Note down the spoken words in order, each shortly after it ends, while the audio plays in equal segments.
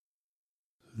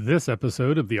This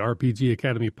episode of the RPG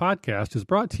Academy podcast is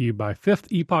brought to you by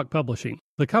Fifth Epoch Publishing,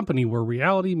 the company where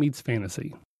reality meets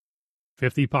fantasy.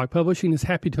 Fifth Epoch Publishing is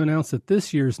happy to announce that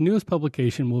this year's newest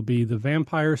publication will be the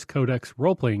Vampires Codex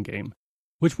role-playing game,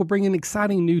 which will bring an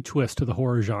exciting new twist to the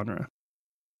horror genre.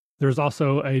 There's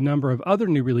also a number of other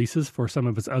new releases for some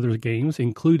of its other games,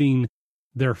 including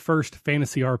their first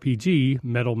fantasy RPG,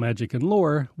 Metal, Magic, and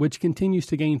Lore, which continues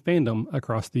to gain fandom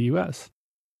across the U.S.,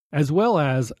 as well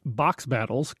as Box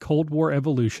Battles Cold War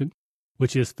Evolution,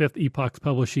 which is Fifth Epoch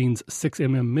Publishing's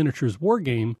 6mm miniatures war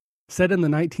game set in the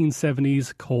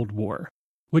 1970s Cold War,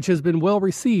 which has been well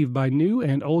received by new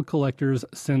and old collectors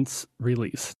since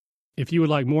release. If you would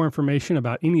like more information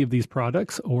about any of these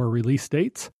products or release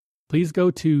dates, please go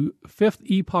to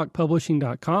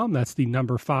fifthepochpublishing.com. That's the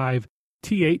number 5,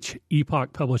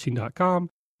 epochpublishing.com,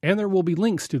 and there will be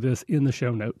links to this in the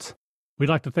show notes. We'd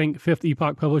like to thank Fifth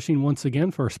Epoch Publishing once again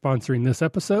for sponsoring this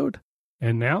episode.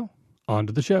 And now, on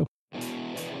to the show.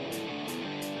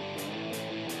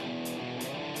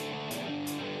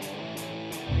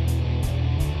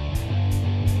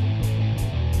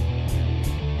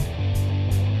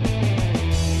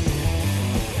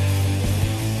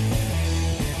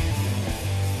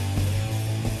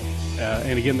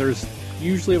 And again, there's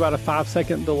usually about a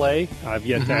 5-second delay. I've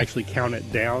yet to actually count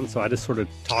it down, so I just sort of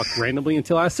talk randomly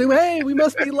until I assume, hey, we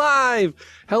must be live.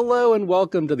 Hello and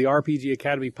welcome to the RPG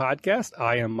Academy podcast.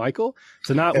 I am Michael.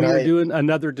 Tonight we are doing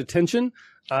another Detention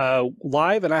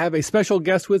live, and I have a special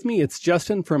guest with me. It's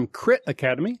Justin from Crit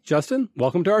Academy. Justin,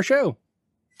 welcome to our show.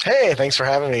 Hey, thanks for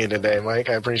having me today, Mike.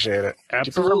 I appreciate it. Absolutely. Do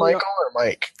you prefer Michael or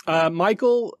Mike?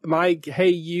 Michael, Mike, hey,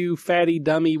 you, fatty,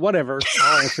 dummy, whatever.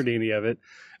 I'll answer to any of it.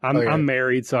 I'm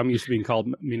married, so I'm used to being called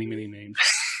many, many names.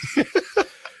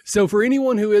 So for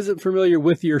anyone who isn't familiar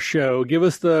with your show, give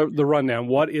us the rundown.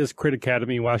 What is Crit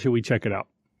Academy? Why should we check it out?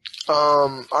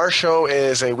 Our show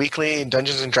is a weekly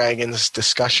Dungeons & Dragons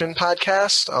discussion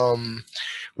podcast.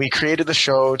 We created the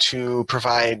show to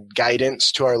provide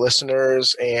guidance to our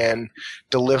listeners and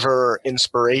deliver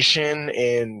inspiration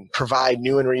and provide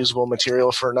new and reusable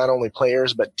material for not only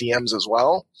players but DMs as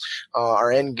well.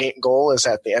 Our end goal is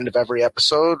at the end of every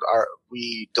episode,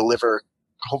 we deliver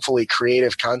hopefully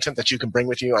creative content that you can bring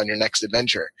with you on your next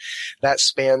adventure. That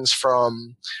spans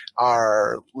from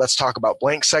our Let's Talk About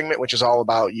Blank segment, which is all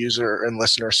about user and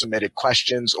listener submitted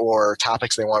questions or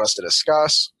topics they want us to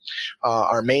discuss.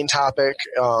 Our main topic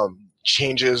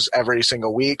changes every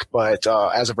single week, but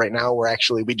as of right now,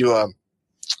 we do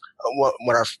what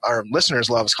our listeners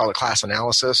love is called a class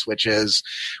analysis, which is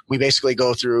we basically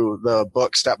go through the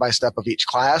book step by step of each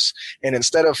class. And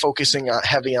instead of focusing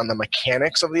heavy on the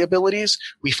mechanics of the abilities,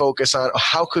 we focus on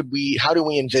how do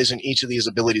we envision each of these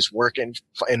abilities working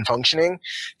and functioning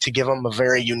to give them a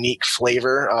very unique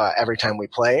flavor every time we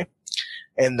play.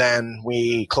 And then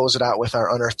we close it out with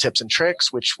our Unearthed Tips and Tricks,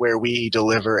 where we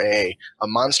deliver a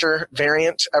monster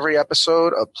variant every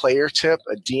episode, a player tip,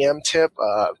 a DM tip,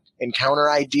 encounter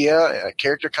idea, a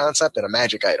character concept, and a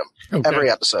magic item every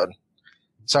episode.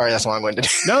 Sorry, that's long-winded.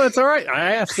 No, that's all right.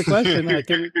 I asked the question. I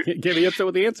can get the upset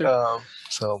with the answer.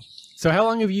 So how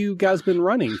long have you guys been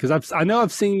running? Because I know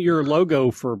I've seen your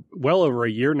logo for well over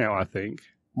a year now, I think.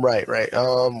 Right.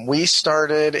 We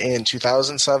started in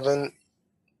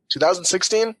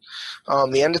 2016,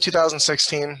 the end of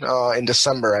 2016, in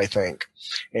December, I think.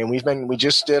 And we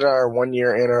just did our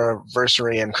 1-year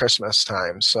anniversary in Christmas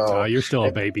time. So you're still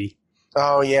a baby.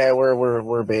 Oh yeah,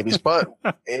 we're babies. But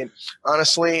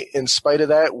honestly, in spite of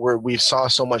that, we saw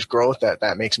so much growth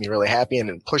that makes me really happy, and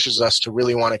it pushes us to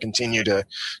really want to continue to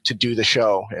do the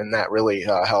show, and that really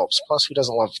helps. Plus, who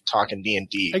doesn't love talking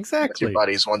D&D? Exactly. With your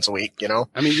buddies once a week, you know?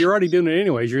 I mean, you're already doing it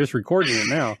anyways. You're just recording it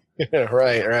now.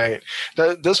 Right.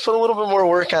 That does put a little bit more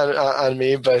work on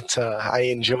me, but I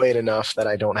enjoy it enough that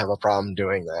I don't have a problem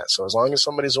doing that. So as long as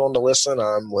somebody's willing to listen,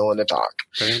 I'm willing to talk.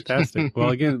 Fantastic. Well,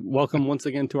 again, welcome once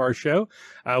again to our show.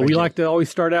 We like to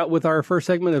always start out with our first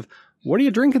segment of, what are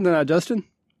you drinking tonight, Justin?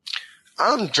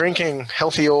 I'm drinking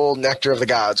healthy old nectar of the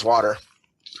gods, water.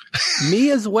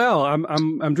 Me as well.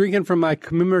 I'm drinking from my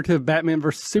commemorative Batman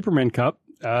versus Superman cup.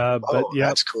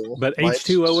 That's cool. But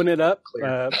H2Oing it up,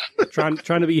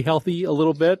 trying to be healthy a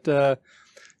little bit.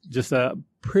 Just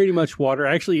pretty much water.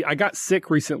 Actually, I got sick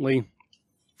recently,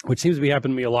 which seems to be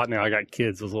happening to me a lot now. I got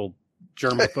kids, those little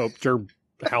germ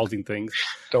housing things.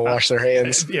 Don't wash their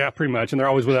hands. Yeah, pretty much. And they're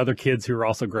always with other kids who are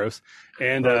also gross.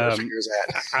 And I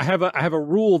have a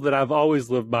rule that I've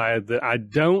always lived by, that I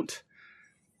don't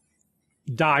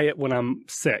diet when I'm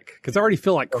sick, because I already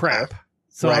feel like crap.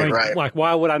 So like,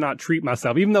 why would I not treat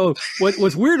myself? Even though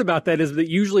what's weird about that is that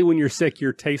usually when you're sick,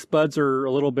 your taste buds are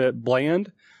a little bit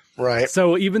bland. Right.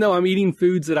 So even though I'm eating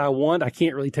foods that I want, I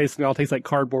can't really taste them. They all taste like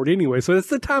cardboard anyway. So it's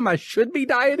the time I should be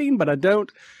dieting, but I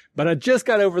don't. But I just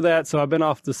got over that. So I've been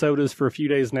off the sodas for a few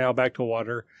days now, back to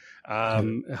water.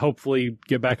 Hopefully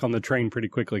get back on the train pretty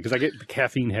quickly because I get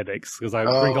caffeine headaches because I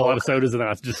drink a lot of sodas and then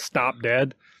I just stop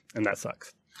dead. And that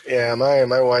sucks. Yeah,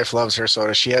 my wife loves her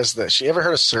soda. She ever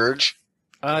heard of Surge?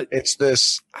 It's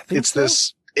this.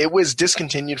 It was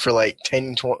discontinued for like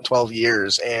 10, 12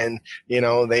 years, and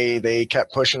they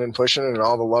kept pushing and pushing, and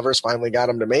all the lovers finally got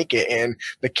them to make it. And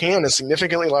the can is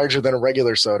significantly larger than a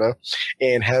regular soda,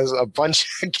 and has a bunch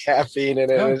of caffeine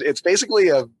in it. Oh. It's basically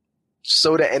a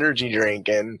soda energy drink,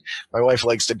 and my wife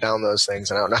likes to down those things,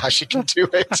 and I don't know how she can do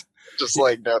it. Just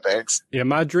like, no thanks. Yeah,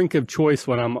 my drink of choice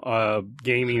when I'm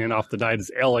gaming and off the diet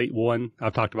is L81.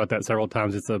 I've talked about that several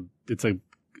times. It's a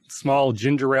small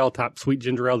ginger ale, top sweet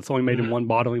ginger ale that's only made in one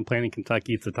bottling plant in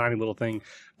Kentucky. It's a tiny little thing,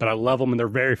 but I love them, and they're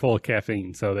very full of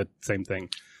caffeine, so that same thing.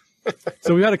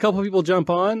 So we had a couple of people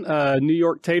jump on. New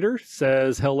York Tater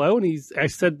says hello, and he's actually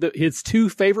said that his two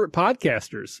favorite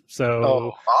podcasters.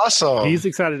 So awesome! He's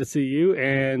excited to see you.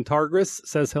 And Targris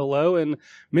says hello and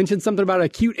mentioned something about a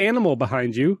cute animal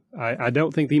behind you. I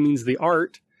don't think he means the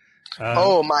art. I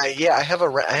have a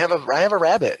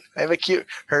rabbit. I have a cute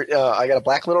I got a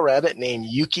black little rabbit named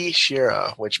Yuki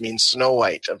Shira, which means Snow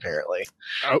White, apparently.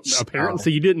 Oh, apparently. So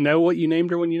you didn't know what you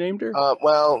named her when you named her?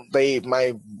 Well,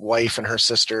 my wife and her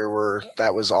sister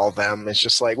that was all them. It's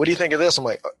just like, what do you think of this? I'm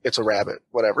like, it's a rabbit,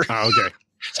 whatever. Oh, okay.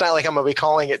 It's not like I'm gonna be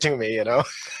calling it to me, I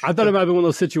thought it might be one of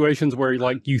those situations where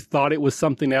like you thought it was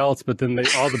something else, but then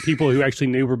all the people who actually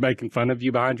knew were making fun of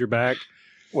you behind your back.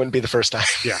 Wouldn't be the first time.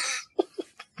 Yeah.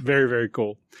 Very, very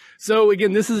cool. So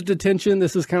again, this is Detention.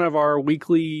 This is kind of our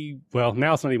weekly, well,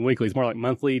 now it's not even weekly. It's more like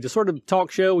monthly, just sort of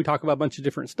talk show. We talk about a bunch of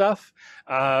different stuff.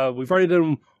 We've already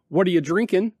done What Are You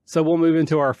Drinking? So we'll move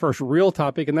into our first real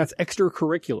topic, and that's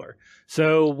extracurricular.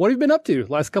 So what have you been up to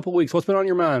last couple of weeks? What's been on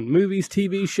your mind? Movies,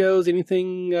 TV shows,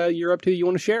 anything you're up to you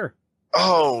want to share?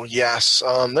 Oh, yes.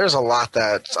 There's a lot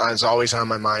that is always on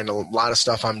my mind. A lot of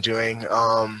stuff I'm doing.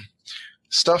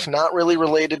 Stuff not really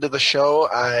related to the show.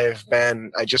 I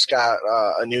just got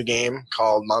a new game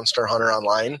called Monster Hunter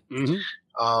Online. Mm-hmm.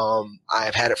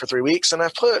 I've had it for 3 weeks, and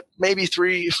I've put maybe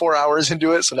 3-4 hours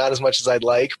into it, so not as much as I'd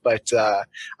like, but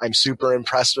I'm super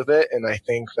impressed with it, and I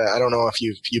think that, I don't know if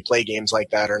you play games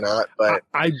like that or not, but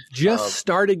I just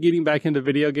started getting back into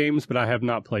video games, but I have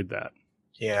not played that.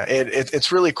 Yeah,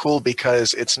 it's really cool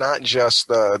because it's not just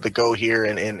the go here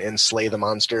and slay the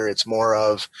monster. It's more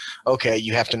of, okay,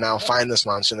 you have to now find this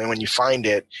monster, and then when you find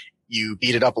it, you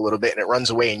beat it up a little bit and it runs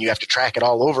away, and you have to track it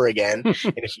all over again. And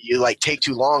if you take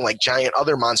too long, giant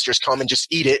other monsters come and just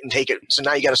eat it and take it. So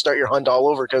now you got to start your hunt all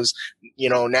over because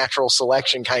natural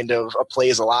selection kind of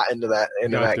plays a lot into that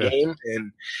game,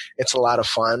 and it's a lot of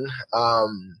fun.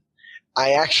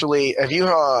 I actually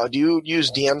do you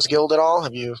use DM's Guild at all?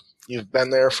 You've been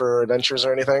there for adventures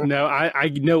or anything? No,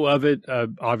 I know of it,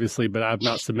 obviously, but I've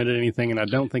not submitted anything, and I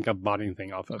don't think I've bought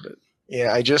anything off of it.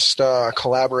 Yeah, I just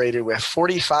collaborated with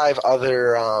 45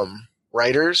 other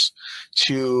writers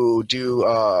to do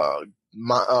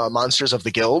Monsters of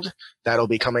the Guild. That'll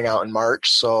be coming out in March,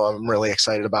 so I'm really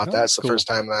excited about that. It's the first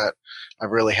time that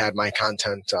I've really had my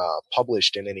content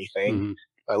published in anything. Mm-hmm.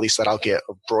 At least that I'll get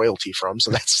a royalty from,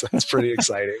 so that's pretty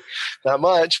exciting. Not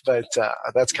much, but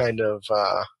that's kind of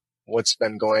what's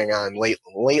been going on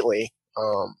lately.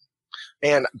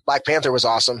 And Black Panther was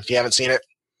awesome. If you haven't seen it,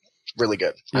 really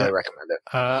good. Highly recommend it.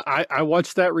 I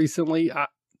watched that recently.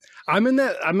 I'm in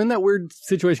that weird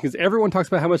situation because everyone talks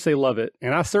about how much they love it,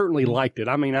 and I certainly liked it.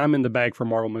 I mean, I'm in the bag for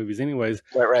Marvel movies anyways.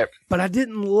 Right. But I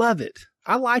didn't love it.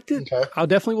 I liked it. Okay. I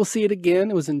definitely will see it again.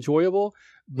 It was enjoyable,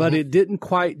 but it didn't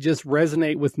quite just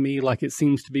resonate with me like it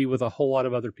seems to be with a whole lot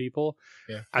of other people.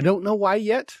 Yeah. I don't know why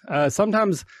yet.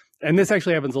 Sometimes, and this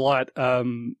actually happens a lot,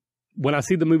 when I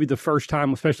see the movie the first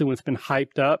time, especially when it's been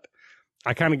hyped up,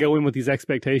 I kind of go in with these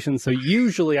expectations. So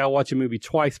usually I watch a movie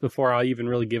twice before I even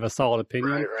really give a solid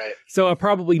opinion. Right. So I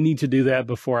probably need to do that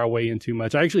before I weigh in too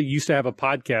much. I actually used to have a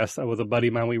podcast with a buddy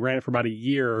of mine. We ran it for about a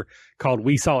year called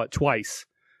We Saw It Twice.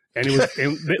 And it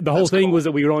was the whole thing was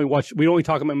that we'd only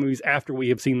talk about movies after we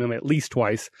have seen them at least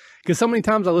twice. Because so many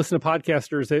times I listen to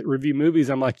podcasters that review movies,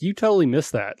 I'm like, you totally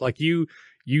missed that. Like you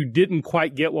didn't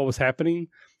quite get what was happening.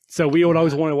 So we would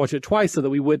always want to watch it twice so that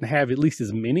we wouldn't have at least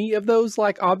as many of those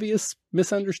obvious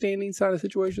misunderstandings kind of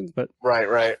situations. But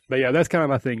right. But yeah, that's kind of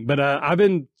my thing. But I've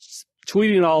been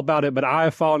tweeting all about it. But I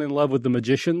have fallen in love with The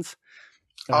Magicians.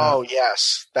 Oh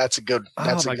yes, that's a good.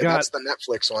 That's oh my a good. God. That's the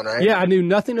Netflix one, right? Yeah, I knew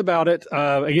nothing about it.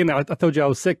 Again, I told you I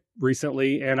was sick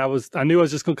recently, and I knew I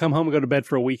was just going to come home and go to bed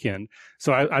for a weekend.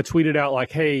 So I tweeted out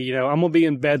like, "Hey, I'm going to be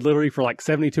in bed literally for like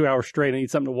 72 hours straight. I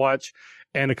need something to watch."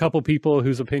 And a couple people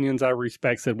whose opinions I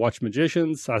respect said, "Watch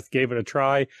Magicians." So I gave it a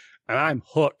try, and I'm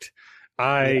hooked.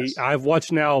 I've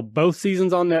watched now both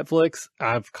seasons on Netflix.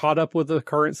 I've caught up with the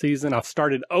current season. I've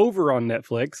started over on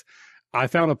Netflix. I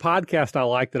found a podcast I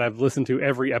like that I've listened to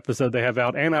every episode they have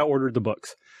out, and I ordered the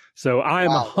books. So I am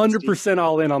 100%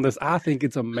 all in on this. I think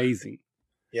it's amazing.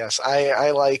 Yes,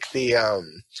 I like the.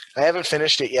 I haven't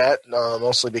finished it yet,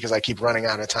 mostly because I keep running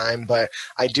out of time. But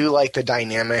I do like the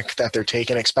dynamic that they're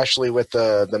taking, especially with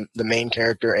the main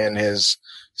character and his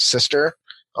sister.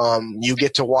 You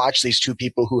get to watch these two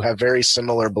people who have very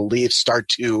similar beliefs start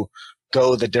to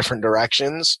go the different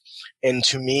directions, and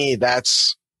to me,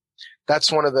 that's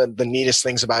one of the neatest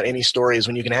things about any story is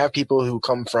when you can have people who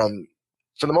come from,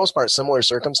 for the most part, similar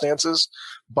circumstances,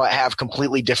 but have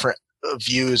completely different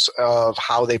views of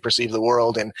how they perceive the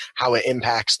world and how it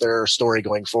impacts their story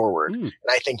going forward. And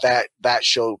I think that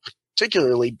show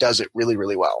particularly does it really,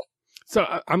 really well.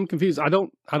 So I'm confused. I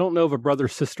don't know of a brother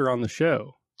sister on the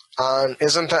show.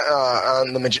 Isn't that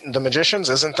on the Magicians?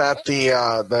 Isn't that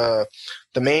the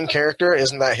main character?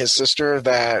 Isn't that his sister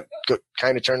that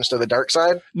kind of turns to the dark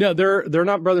side? No, they're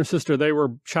not brother and sister. They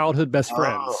were childhood best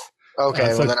friends.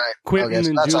 Okay, so well then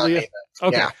Quentin and Julia.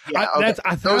 Okay, okay.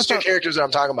 Those two characters that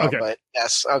I'm talking about. Okay. But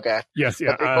yes, okay, yes,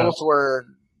 yeah. But they both were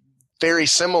very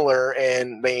similar,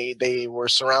 and they were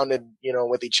surrounded,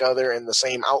 with each other in the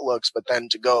same outlooks, but then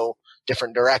to go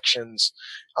different directions.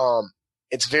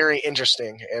 It's very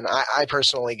interesting, and I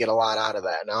personally get a lot out of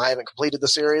that. Now, I haven't completed the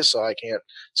series, so I can't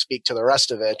speak to the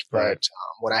rest of it, but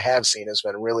what I have seen has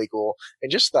been really cool. And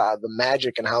just the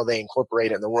magic and how they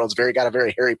incorporate it in the world's got a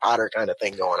very Harry Potter kind of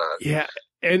thing going on. Yeah,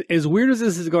 and as weird as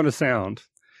this is going to sound,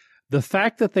 the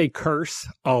fact that they curse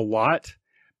a lot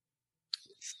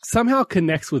somehow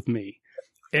connects with me.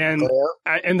 And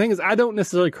and the thing is, I don't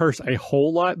necessarily curse a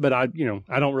whole lot, but I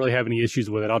don't really have any issues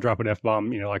with it. I'll drop an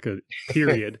F-bomb, like a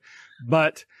period.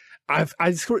 But I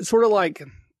sort of like,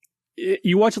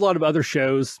 you watch a lot of other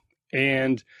shows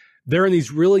and they're in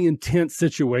these really intense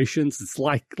situations. It's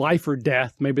like life or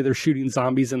death. Maybe they're shooting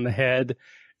zombies in the head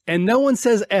and no one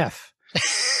says F.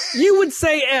 You would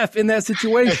say F in that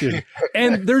situation.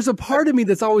 And there's a part of me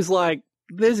that's always like,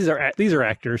 these are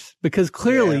actors, because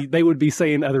clearly they would be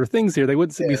saying other things here. They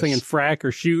wouldn't be saying frack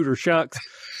or shoot or shucks.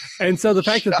 And so the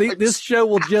fact that this show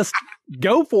will just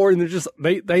go for it, and they're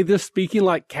just speaking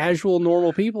like casual,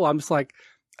 normal people. I'm just like,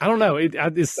 I don't know.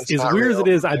 As weird as it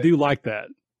is, I do like that.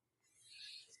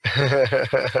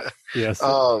 Yes.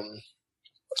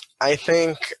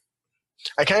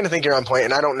 I kind of think you're on point,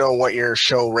 and I don't know what your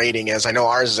show rating is. I know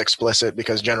ours is explicit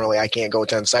because generally I can't go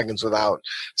 10 seconds without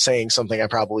saying something I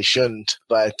probably shouldn't,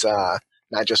 but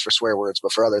not just for swear words,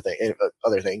 but for other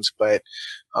things. But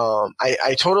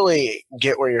I totally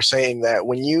get where you're saying that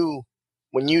when you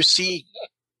see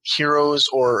heroes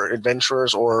or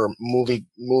adventurers or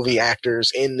movie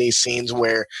actors in these scenes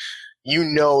where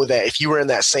that if you were in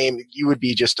that same, you would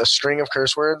be just a string of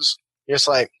curse words. You're just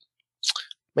like,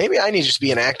 maybe I need to just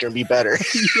be an actor and be better.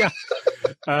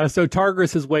 Yeah. So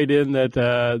Targris has weighed in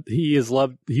that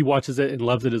he watches it and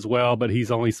loves it as well, but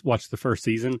he's only watched the first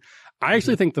season. I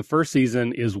actually think the first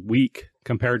season is weak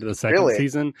compared to the second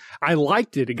season. I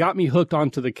liked it. It got me hooked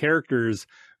onto the characters,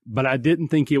 but I didn't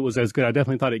think it was as good. I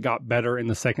definitely thought it got better in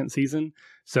the second season.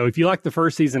 So if you like the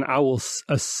first season, I will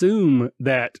assume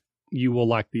that you will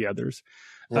like the others.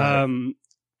 Right.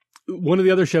 One of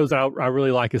the other shows I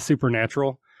really like is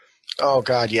Supernatural. Oh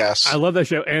God, yes. I love that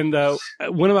show. And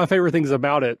one of my favorite things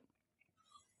about it,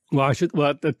 that's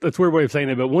a weird way of saying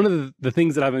it, but one of the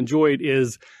things that I've enjoyed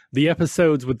is the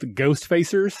episodes with the ghost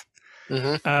facers.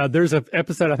 Mm-hmm. There's an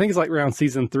episode, I think it's like around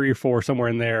season 3 or 4, somewhere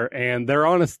in there, and they're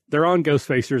on ghost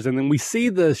facers, and then we see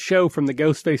the show from the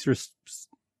ghost facers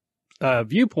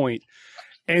viewpoint,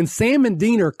 and Sam and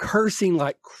Dean are cursing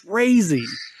like crazy.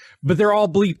 But they're all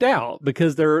bleeped out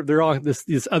because they're on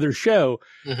this other show.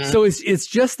 Mm-hmm. So it's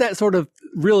just that sort of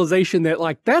realization that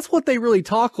like that's what they really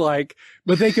talk like,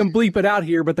 but they can bleep it out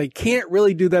here, but they can't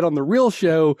really do that on the real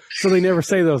show, so they never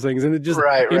say those things. And it just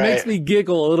makes me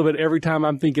giggle a little bit every time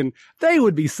I'm thinking they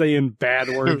would be saying bad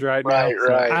words right now.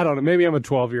 So, I don't know. Maybe I'm a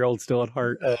 12-year-old still at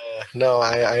heart. No,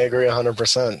 I agree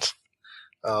 100%.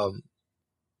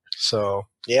 So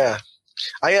yeah.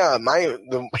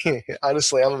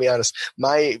 Honestly, I'm gonna be honest.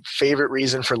 My favorite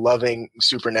reason for loving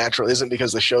Supernatural isn't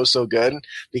because the show's so good,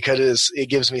 because it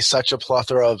gives me such a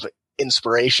plethora of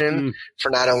inspiration for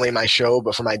not only my show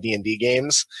but for my D&D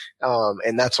games,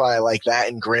 and that's why I like that.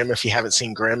 And Grimm, if you haven't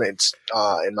seen Grimm, it's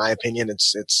in my opinion,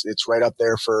 it's right up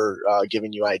there for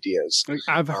giving you ideas.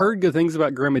 I've heard good things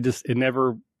about Grimm. It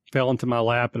never fell into my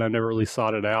lap, and I never really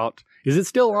sought it out. Is it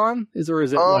still on? Or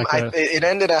is it it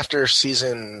ended after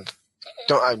season?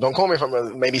 Don't quote me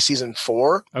from maybe season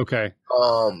 4. Okay.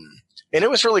 And it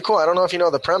was really cool. I don't know if you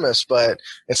know the premise, but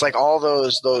it's like all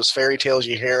those fairy tales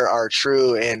you hear are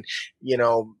true. And, you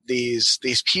know, these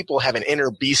people have an inner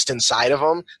beast inside of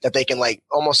them that they can, like,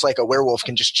 almost like a werewolf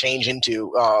can just change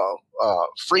into,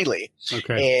 freely.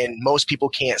 Okay. And most people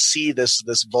can't see this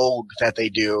vogue that they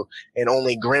do, and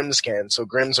only Grimms can. So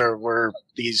Grimms were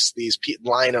these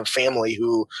line of family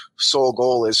whose sole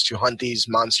goal is to hunt these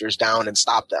monsters down and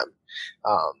stop them.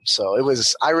 So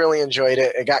I really enjoyed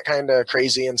it. It got kind of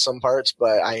crazy in some parts,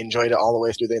 but I enjoyed it all the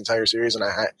way through the entire series. And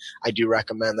I do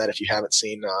recommend that if you haven't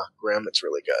seen Grimm, it's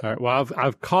really good. All right. Well,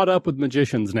 I've caught up with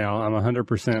Magicians now. I'm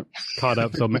 100% caught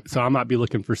up. So I might be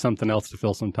looking for something else to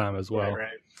fill some time as well.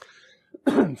 Right.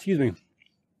 Excuse me.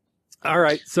 All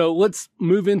right. So let's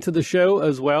move into the show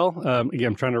as well. Again,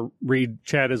 I'm trying to read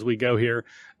chat as we go here.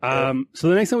 So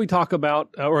the next thing we talk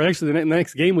about, or actually the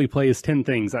next game we play is 10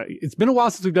 Things. It's been a while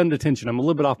since we've done Detention. I'm a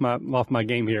little bit off my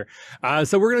game here.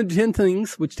 So we're going to do 10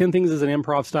 Things, which 10 Things is an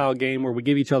improv style game where we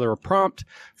give each other a prompt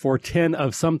for 10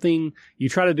 of something. You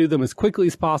try to do them as quickly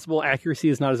as possible. Accuracy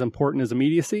is not as important as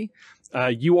immediacy.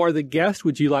 You are the guest.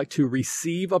 Would you like to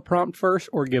receive a prompt first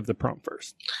or give the prompt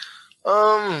first?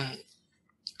 How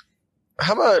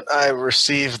about I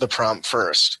receive the prompt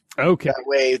first? Okay.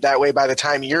 That way, by the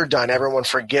time you're done, everyone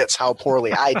forgets how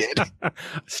poorly I did.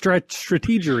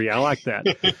 Strategery. I like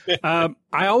that.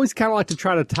 I always kind of like to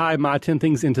try to tie my 10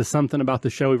 things into something about the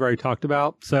show we've already talked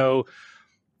about. So,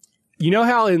 you know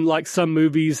how in like some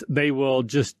movies, they will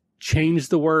just change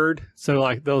the word. So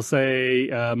like they'll say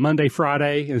Monday,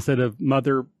 Friday instead of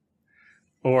mother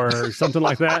or something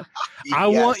like that. Yes. I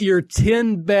want your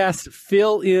 10 best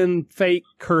fill-in fake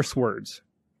curse words.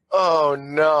 Oh,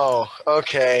 no.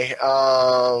 Okay.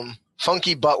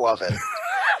 Funky butt loving.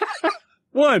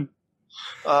 1.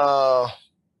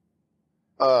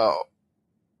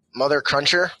 Mother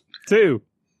cruncher. 2.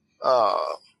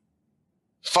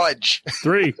 Fudge.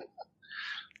 3.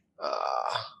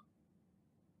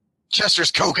 Chester's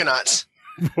coconuts.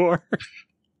 4.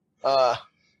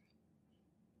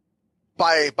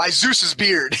 By Zeus's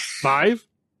beard. 5.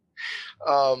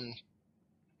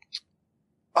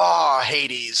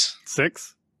 Hades.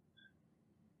 6.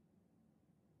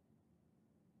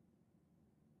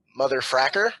 Mother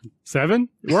fracker. 7.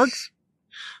 It works.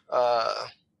 Oh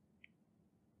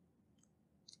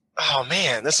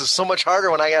man, this is so much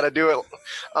harder when I got to do it.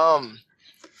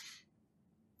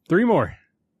 3 more.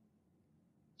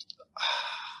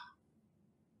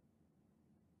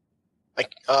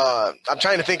 I'm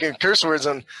trying to think of curse words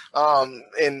and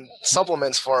in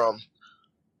supplements for them.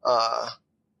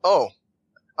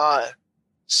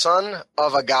 Son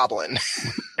of a goblin.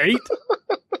 8.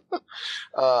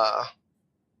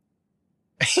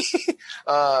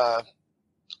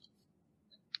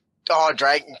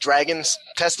 Dragon's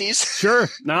testes. Sure.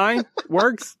 9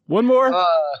 works. 1 more.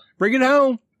 Bring it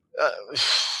home.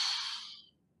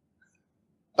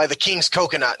 By the king's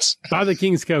coconuts. By the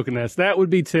king's coconuts. That would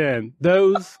be 10.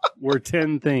 Those were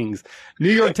 10 things.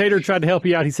 New York Tater tried to help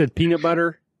you out. He said peanut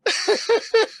butter.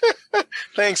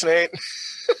 Thanks, Nate.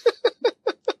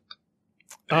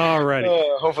 All righty.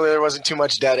 Hopefully there wasn't too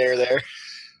much dead air there.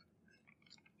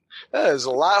 That is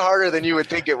a lot harder than you would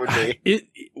think it would be.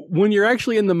 When you're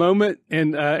actually in the moment,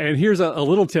 and here's a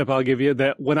little tip I'll give you,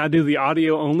 that when I do the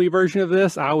audio only version of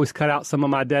this, I always cut out some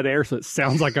of my dead air so it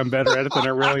sounds like I'm better at it than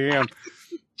I really am.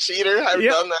 Cheater, I've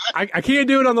done that. I can't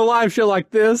do it on the live show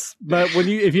like this, but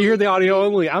if you hear the audio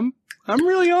only, I'm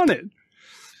really on it.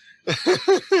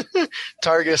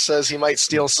 Targus says he might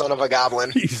steal son of a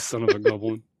goblin. You son of a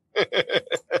goblin.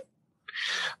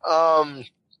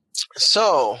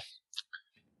 So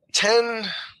 10.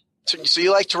 So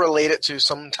you like to relate it to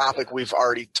some topic we've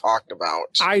already talked about.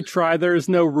 I try. There's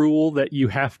no rule that you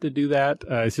have to do that.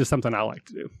 It's just something I like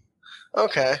to do.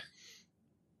 Okay.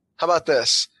 How about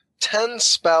this? 10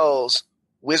 spells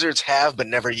wizards have but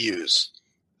never use.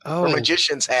 Oh. Or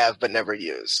magicians have but never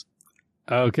use.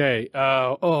 Okay.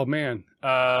 Oh, man.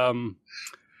 Oh,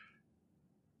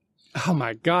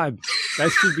 my God. That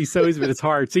should be so easy, but it's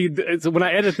hard. See, when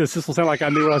I edit this will sound like I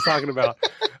knew what I was talking about.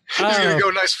 It's going to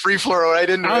go nice free flow right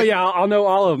into it. Oh, yeah. I'll know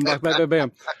all of them. Like,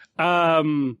 bam,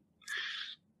 bam.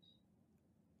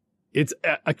 It's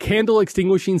a candle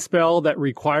extinguishing spell that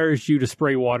requires you to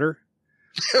spray water.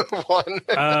 One.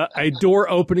 A door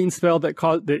opening spell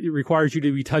that requires you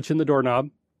to be touching the doorknob.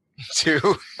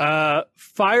 2.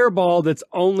 Fireball that's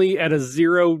only at a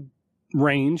 0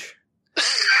 range.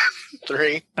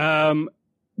 3.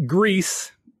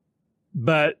 Grease,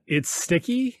 but it's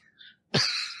sticky.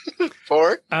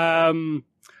 4.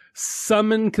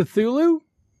 Summon Cthulhu.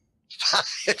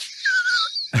 5.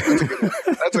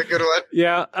 That's a good one.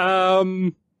 Yeah.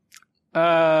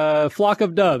 Flock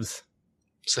of doves.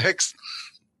 6.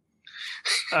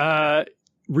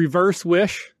 Reverse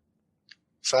wish.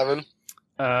 7.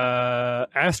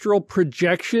 Astral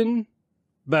projection,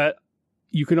 but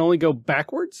you can only go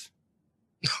backwards.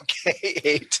 Okay.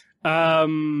 8.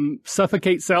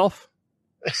 Suffocate self.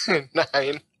 9.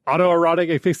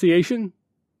 Autoerotic asphyxiation.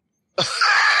 10.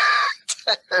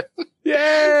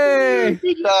 Yay!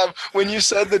 Good job. When you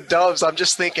said the doves, I'm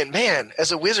just thinking, man,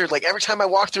 as a wizard, like every time I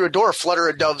walked through a door, a flutter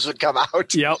of doves would come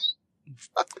out. Yep.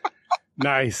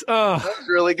 Nice. Oh, That was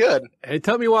really good. it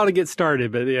took me a while to get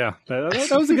started, but yeah, that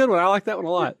was a good one. I like that one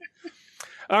a lot.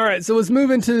 All right, so let's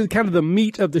move into kind of the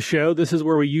meat of the show. This is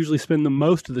where we usually spend the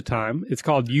most of the time. It's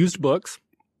called Used Books.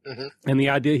 Mm-hmm. And the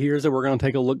idea here is that we're going to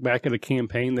take a look back at a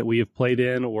campaign that we have played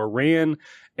in or ran,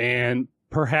 and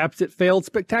perhaps it failed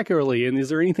spectacularly. And is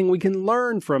there anything we can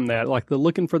learn from that? Like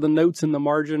looking for the notes in the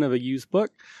margin of a used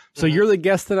book. So You're the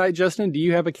guest tonight, Justin. Do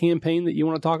you have a campaign that you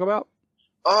want to talk about?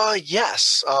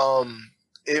 Yes.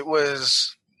 It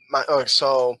was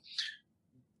so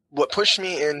what pushed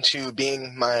me into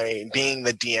being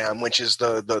the DM, which is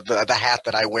the hat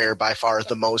that I wear by far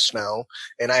the most now,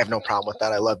 and I have no problem with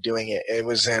that. I love doing it. It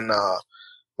was in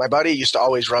my buddy used to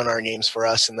always run our games for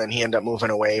us, and then he ended up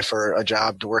moving away for a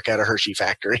job to work at a Hershey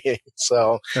factory.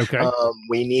 So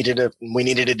we needed a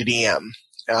DM.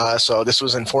 So this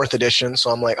was in 4th edition.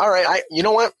 So I'm like, all right, you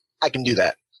know what? I can do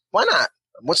that. Why not?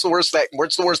 What's the worst that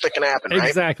can happen, right?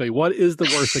 Exactly. What is the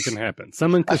worst that can happen?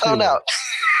 Summon Cthulhu. I found out.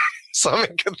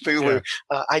 Summon Cthulhu.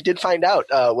 Yeah. I did find out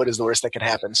what is the worst that could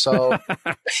happen. So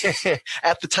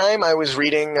at the time I was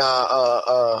reading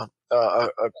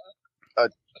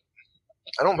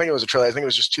I don't think it was a trilogy. I think it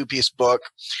was just 2-piece book,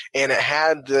 and it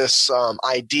had this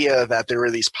idea that there were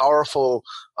these powerful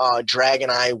dragon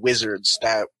eye wizards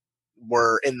that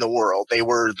were in the world. They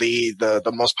were the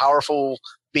most powerful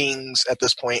beings at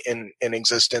this point in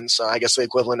existence. I guess the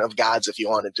equivalent of gods, if you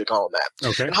wanted to call them that.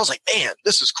 Okay. And I was like, man,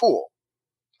 this is cool.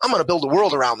 I'm going to build a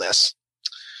world around this.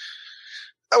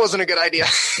 That wasn't a good idea.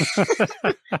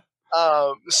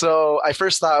 So I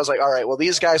first thought, I was like, all right, well,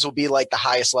 these guys will be like the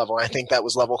highest level. I think that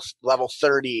was level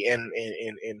 30 in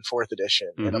 4th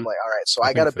edition. Mm-hmm. And I'm like, all right, so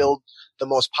I got to build the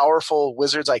most powerful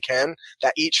wizards I can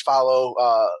that each follow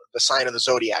the sign of the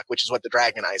zodiac, which is what the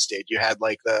dragon eyes did. You had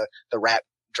like the rat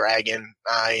dragon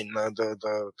eye and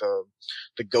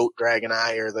the goat dragon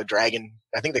eye, or the dragon,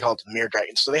 I think they call it the mirror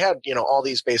dragon. So they had, all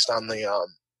these based on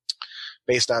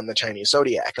the Chinese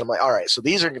zodiac. And I'm like, all right, so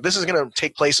this is going to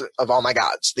take place of all my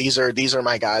gods. These are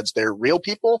my gods. They're real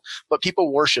people, but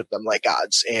people worship them like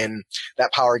gods, and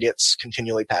that power gets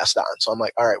continually passed on. So I'm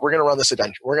like, all right, we're going to run this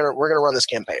adventure. We're going to run this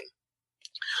campaign.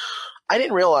 I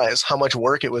didn't realize how much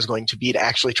work it was going to be to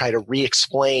actually try to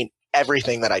re-explain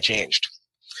everything that I changed.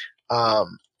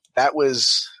 That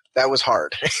was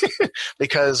hard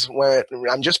because when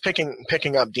I'm just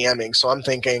picking up DMing, so I'm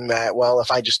thinking that, well, if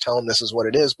I just tell them this is what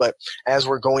it is, but as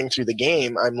we're going through the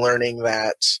game, I'm learning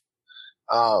that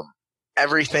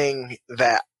everything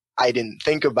that I didn't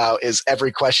think about is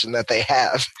every question that they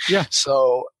have. Yeah.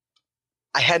 So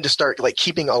I had to start like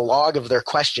keeping a log of their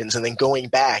questions and then going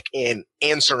back and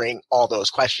answering all those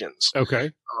questions.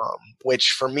 Okay.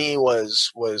 Which for me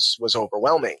was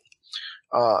overwhelming.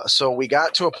 So we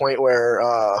got to a point where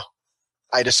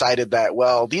I decided that,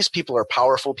 well, these people are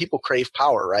powerful. People crave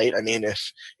power, right? I mean,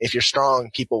 if you're strong,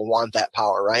 people want that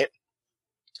power, right?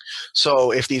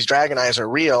 So if these dragon eyes are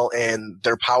real and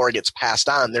their power gets passed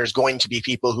on, there's going to be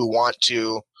people who want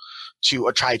to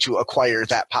try to acquire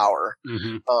that power.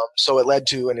 Mm-hmm. So it led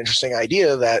to an interesting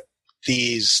idea that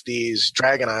these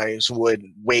dragon eyes would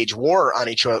wage war on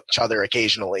each other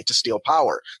occasionally to steal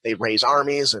power. They'd raise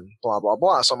armies and blah, blah,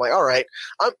 blah. So I'm like, all right,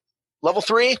 I'm level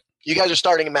 3. You guys are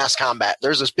starting a mass combat.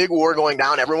 There's this big war going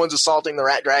down. Everyone's assaulting the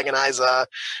rat dragon eyes,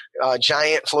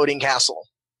 giant floating castle.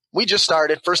 We just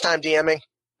started. First time DMing.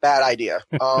 Bad idea.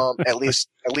 At least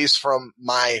from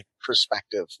my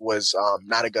perspective, was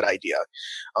not a good idea.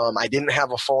 I didn't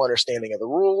have a full understanding of the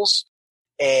rules,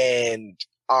 and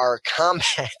our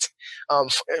combat.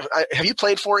 Have you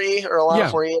played 4E or a lot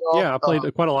of 4E at all? Yeah, I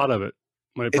played quite a lot of it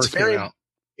when it first came out.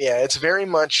 Yeah, it's very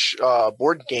much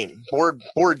board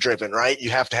driven, right? You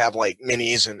have to have like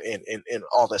minis and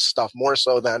all this stuff, more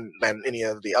so than any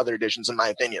of the other editions, in my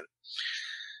opinion.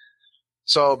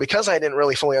 So because I didn't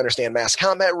really fully understand mass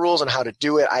combat rules and how to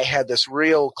do it, I had this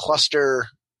real cluster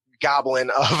goblin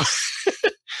of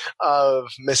of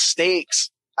mistakes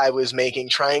I was making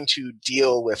trying to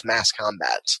deal with mass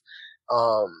combat.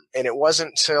 And it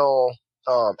wasn't till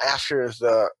after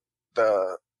the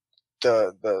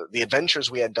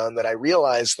adventures we had done that I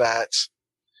realized that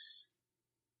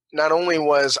not only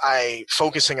was I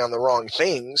focusing on the wrong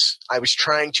things, I was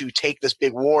trying to take this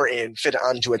big war and fit it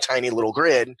onto a tiny little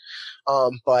grid.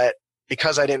 But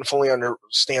because I didn't fully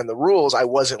understand the rules, I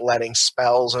wasn't letting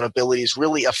spells and abilities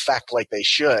really affect like they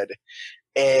should.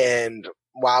 And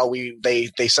while they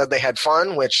said they had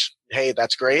fun, which, hey,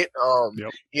 that's great.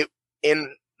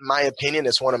 In my opinion,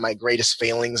 it's one of my greatest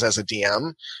failings as a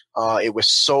DM. It was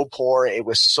so poor. It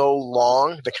was so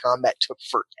long. The combat took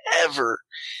forever.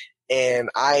 And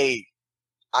I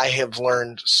have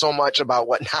learned so much about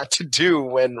what not to do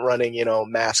when running,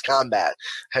 mass combat.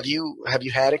 Have you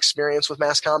had experience with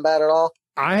mass combat at all?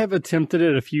 I have attempted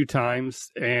it a few times,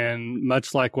 and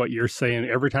much like what you're saying,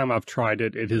 every time I've tried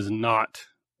it, it has not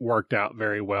worked out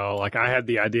very well. Like, I had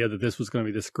the idea that this was going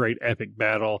to be this great epic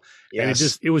battle, and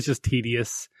it was just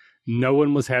tedious. No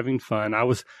one was having fun. I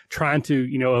was trying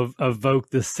to, evoke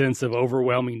this sense of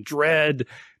overwhelming dread.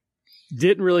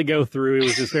 Didn't really go through. It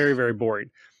was just very, very boring.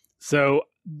 So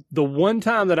the one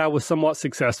time that I was somewhat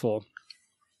successful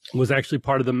was actually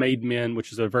part of the Made Men,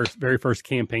 which is a very first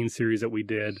campaign series that we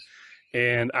did.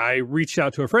 And I reached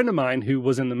out to a friend of mine who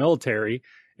was in the military,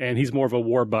 and he's more of a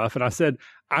war buff. And I said,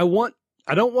 I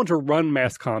don't want to run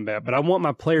mass combat, but I want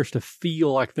my players to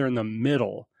feel like they're in the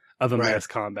middle of a mass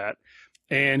combat.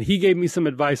 And he gave me some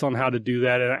advice on how to do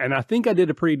that. And I think I did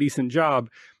a pretty decent job.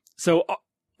 So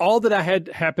all that I had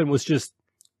happen was just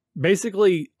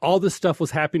basically all this stuff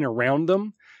was happening around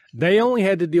them. They only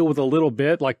had to deal with a little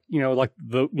bit, like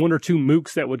the one or two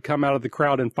mooks that would come out of the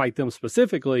crowd and fight them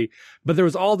specifically. But there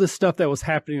was all this stuff that was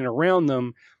happening around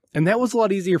them. And that was a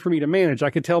lot easier for me to manage. I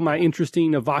could tell my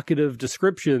interesting, evocative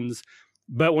descriptions.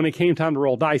 But when it came time to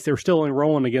roll dice, they were still only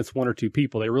rolling against one or two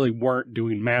people. They really weren't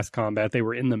doing mass combat. They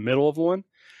were in the middle of one.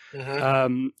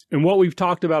 Mm-hmm. And what we've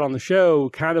talked about on the show,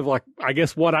 kind of like, I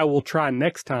guess what I will try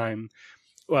next time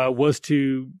was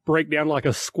to break down like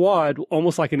a squad,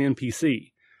 almost like an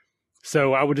NPC.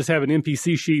 So I would just have an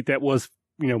NPC sheet that was,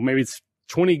 maybe it's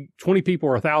 20 people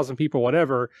or 1,000 people,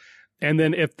 whatever. And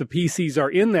then if the PCs are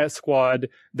in that squad,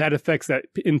 that affects that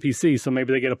NPC. So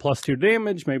maybe they get a +2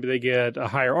 damage, maybe they get a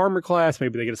higher armor class,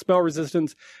 maybe they get a spell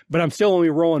resistance, but I'm still only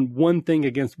rolling one thing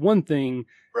against one thing,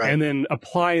 and then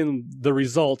applying the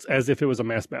results as if it was a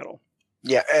mass battle.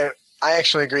 Yeah, and I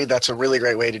actually agree that's a really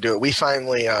great way to do it. We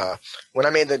finally, when I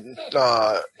made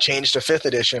the change to 5th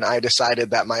edition, I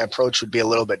decided that my approach would be a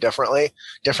little bit different.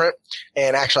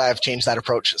 And actually, I've changed that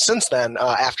approach since then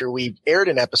after we aired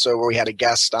an episode where we had a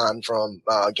guest on from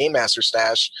Game Master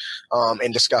Stash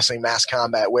and discussing mass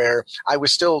combat, where I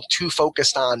was still too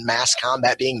focused on mass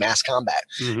combat being mass combat.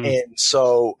 Mm-hmm. And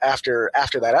so after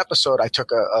that episode, I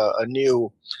took a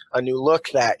new look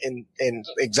that in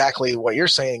exactly what you're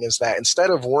saying is that instead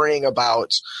of worrying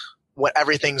about what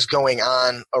everything's going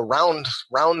on around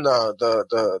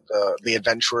the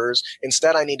adventurers,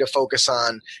 instead I need to focus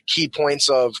on key points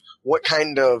of what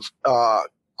kind of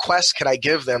quest could I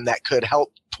give them that could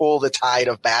help pull the tide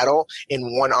of battle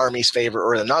in one army's favor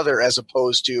or another, as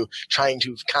opposed to trying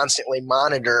to constantly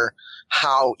monitor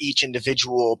how each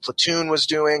individual platoon was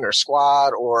doing, or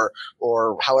squad, or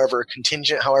however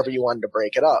contingent, however you wanted to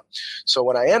break it up. So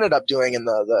what I ended up doing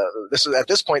this is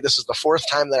the 4th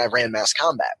time that I've ran mass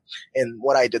combat. And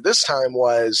what I did this time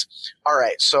was, all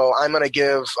right, so I'm going to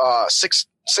give 6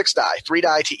 die, 3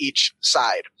 die to each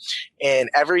side. And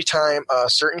every time a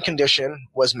certain condition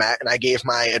was met, and I gave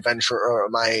my adventurer,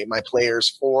 my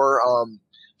players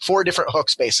 4 different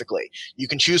hooks, basically. You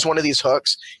can choose one of these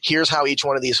hooks. Here's how each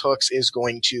one of these hooks is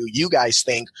going to, you guys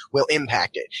think, will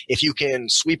impact it. If you can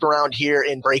sweep around here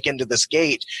and break into this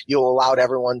gate, you'll allow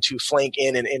everyone to flank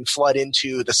in and flood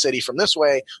into the city from this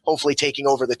way, hopefully taking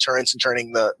over the turrets and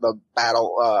turning the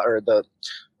battle,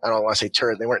 I don't want to say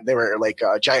turret. They were like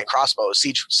giant crossbows,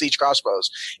 siege crossbows.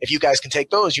 If you guys can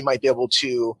take those, you might be able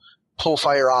to pull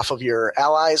fire off of your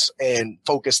allies and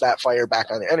focus that fire back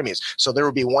on the enemies. So there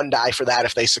would be 1 die for that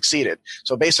if they succeeded.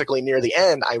 So basically near the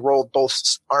end, I rolled both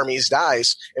armies'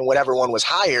 dice, and whatever one was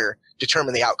higher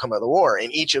determined the outcome of the war.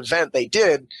 And each event they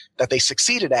did that they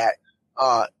succeeded at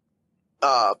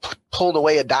pulled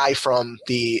away a die from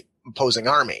the opposing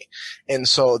army. And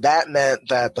so that meant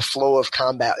that the flow of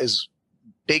combat, as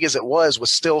big as it was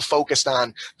still focused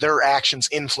on their actions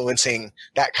influencing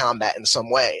that combat in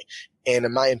some way. And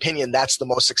in my opinion, that's the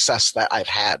most success that I've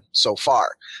had so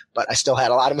far. But I still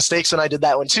had a lot of mistakes when I did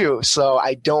that one too. So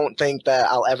I don't think that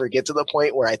I'll ever get to the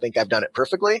point where I think I've done it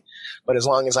perfectly. But as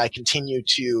long as I continue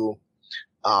to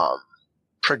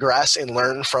progress and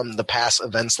learn from the past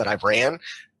events that I've ran,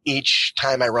 each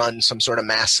time I run some sort of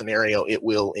mass scenario, it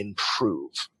will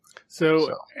improve.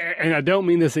 So, and I don't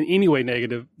mean this in any way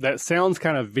negative. That sounds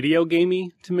kind of video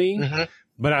gamey to me. Mm-hmm.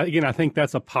 But I think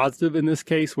that's a positive in this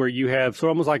case, where you have so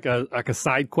almost like a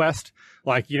side quest.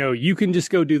 Like, you can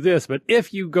just go do this, but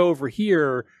if you go over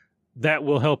here, that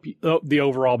will help you, the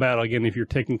overall battle. Again, if you're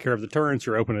taking care of the turrets,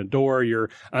 you're opening a door, you're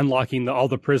unlocking all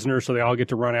the prisoners so they all get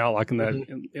to run out, like in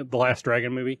in the Last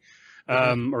Dragon movie,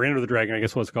 or Enter the Dragon, I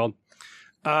guess what it's called.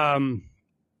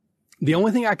 The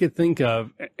only thing I could think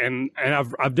of, and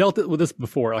I've dealt with this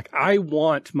before, like I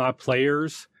want my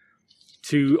players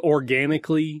to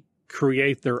organically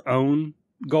create their own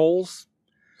goals.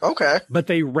 Okay. But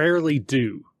they rarely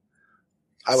do.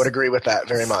 I would agree with that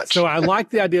very much. So I like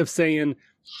the idea of saying,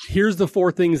 here's the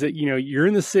 4 things that, you're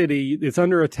in the city, it's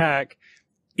under attack.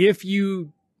 If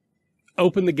you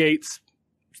open the gates,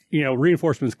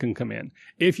 reinforcements can come in.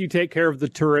 If you take care of the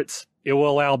turrets, it will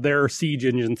allow their siege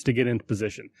engines to get into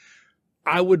position.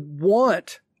 I would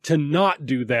want to not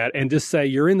do that and just say,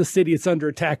 you're in the city, it's under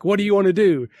attack. What do you want to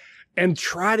do? And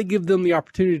try to give them the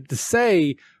opportunity to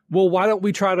say, well, why don't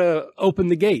we try to open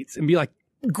the gates, and be like,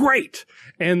 great.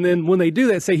 And then when they do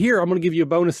that, say, here, I'm going to give you a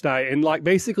bonus die, and like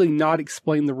basically not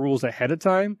explain the rules ahead of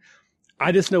time.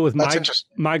 I just know with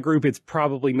my group, it's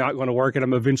probably not going to work, and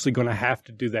I'm eventually going to have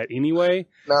to do that anyway.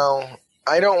 No,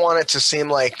 I don't want it to seem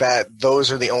like that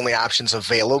those are the only options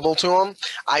available to them.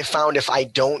 I found if I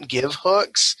don't give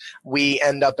hooks, we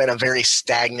end up in a very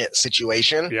stagnant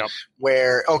situation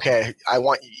where, okay,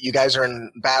 you guys are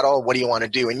in battle. What do you want to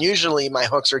do? And usually my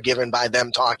hooks are given by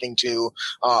them talking to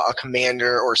a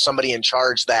commander or somebody in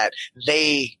charge that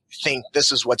they think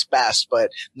this is what's best,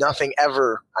 but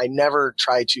I never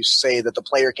try to say that the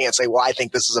player can't say, well, I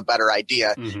think this is a better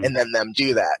idea, and then them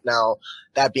do that. Now,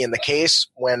 that being the case,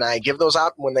 when I give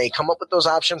when they come up with those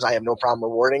options, I have no problem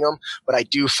rewarding them. But I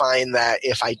do find that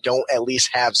if I don't at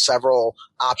least have several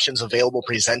options available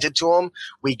presented to them,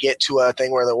 we get to a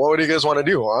thing where well, what do you guys want to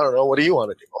do? I don't know. What do you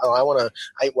want to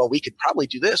do? Well, we could probably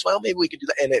do this. Well, maybe we could do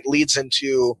that. And it leads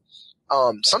into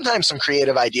sometimes some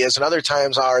creative ideas, and other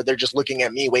times they're just looking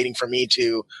at me, waiting for me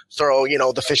to throw,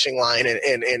 the fishing line and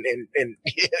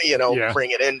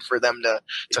bring it in for them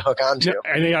to hook onto.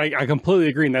 And I completely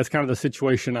agree, and that's kind of the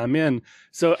situation I'm in.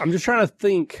 So I'm just trying to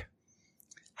think,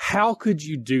 how could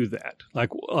you do that?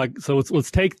 So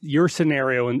let's take your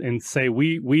scenario and say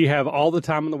we have all the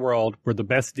time in the world. We're the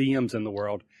best DMs in the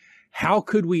world. How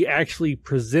could we actually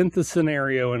present the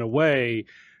scenario in a way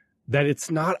that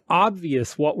it's not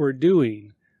obvious what we're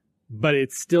doing, but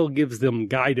it still gives them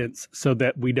guidance so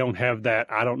that we don't have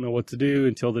that, I don't know what to do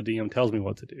until the DM tells me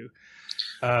what to do.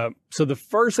 So the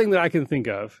first thing that I can think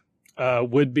of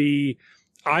would be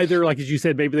either, like as you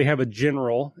said, maybe they have a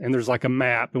general and there's like a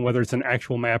map, and whether it's an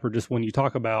actual map or just one you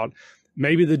talk about,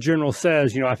 maybe the general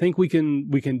says, I think we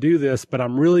can do this, but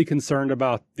I'm really concerned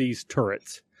about these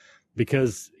turrets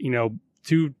because,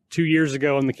 2 years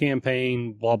ago in the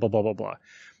campaign, blah, blah, blah, blah, blah.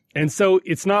 And so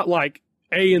it's not like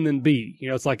A and then B,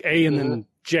 it's like A and then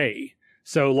J.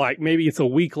 So like maybe it's a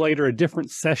week later, a different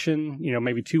session,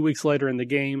 maybe 2 weeks later in the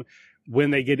game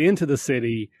when they get into the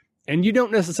city, and you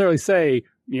don't necessarily say,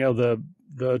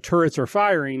 the turrets are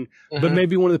firing, but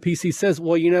maybe one of the PCs says,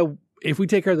 well, if we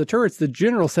take care of the turrets, the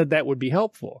general said that would be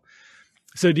helpful.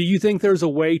 So do you think there's a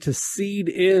way to seed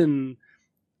in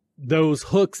those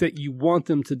hooks that you want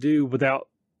them to do without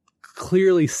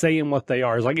clearly saying what they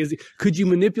are? Could you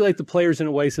manipulate the players in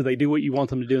a way so they do what you want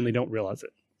them to do and they don't realize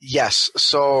it? Yes.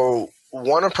 So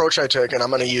one approach I took, and I'm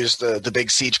going to use the big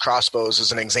siege crossbows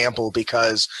as an example,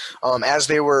 because as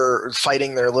they were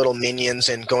fighting their little minions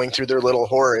and going through their little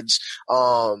hordes,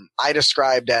 I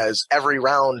described as every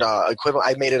round equivalent.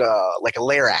 I made it like a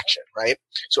lair action, right?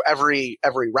 So every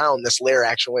round, this lair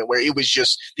action went where it was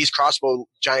just these crossbow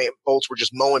giant bolts were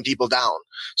just mowing people down.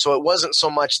 So it wasn't so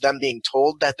much them being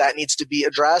told that needs to be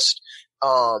addressed.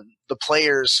 The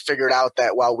players figured out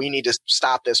that, well, we need to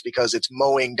stop this because it's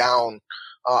mowing down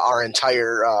our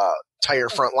entire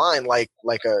front line like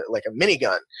a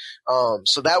minigun.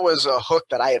 So that was a hook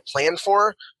that I had planned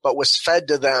for, but was fed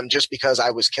to them just because I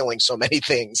was killing so many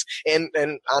things. And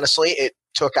honestly, it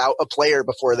took out a player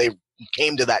before they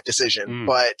came to that decision.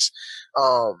 But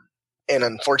and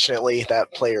unfortunately,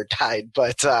 that player died.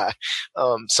 But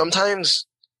sometimes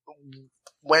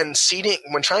when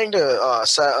trying to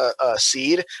set a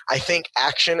seed, I think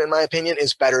action, in my opinion,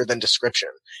 is better than description.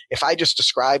 If I just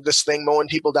describe this thing mowing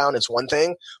people down, it's one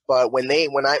thing. But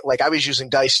I was using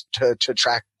dice to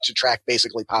track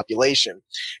basically population,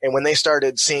 and when they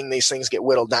started seeing these things get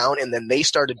whittled down, and then they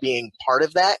started being part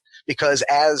of that, because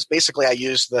as basically I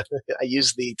used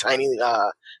the tiny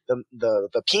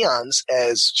the peons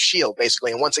as shield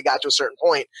basically, and once it got to a certain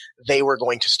point, they were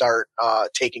going to start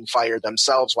taking fire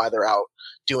themselves while they're out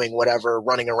doing whatever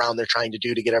running around they're trying to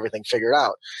do to get everything figured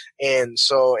out. And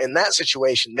so in that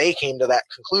situation, they came to that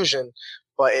conclusion,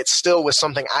 but it still was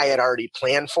something I had already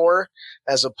planned for,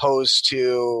 as opposed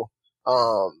to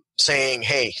saying,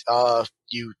 hey,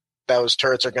 those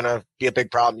turrets are going to be a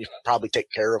big problem. You probably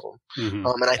take care of them. Mm-hmm.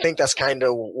 And I think that's kind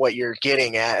of what you're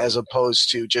getting at, as opposed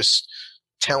to just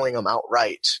telling them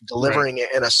outright, delivering it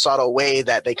in a subtle way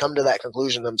that they come to that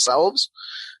conclusion themselves.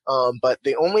 But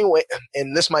the only way,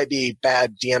 and this might be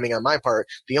bad DMing on my part,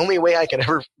 the only way I can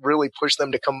ever really push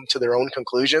them to come to their own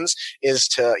conclusions is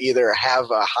to either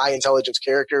have a high intelligence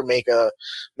character make a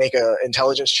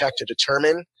intelligence check to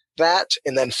determine that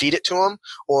and then feed it to them,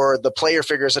 or the player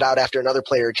figures it out after another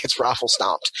player gets raffle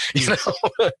stomped,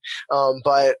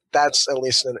 but that's at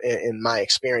least in my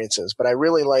experiences. But I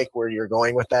really like where you're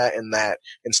going with that, and that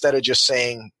instead of just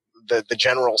saying the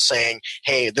general saying,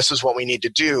 hey, this is what we need to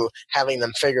do, having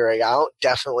them figure it out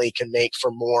definitely can make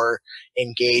for more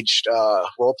engaged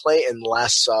role play and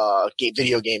less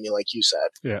video gaming, like you said.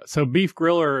 Yeah. So Beef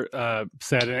Griller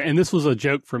said, and this was a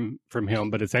joke from him,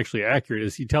 but it's actually accurate,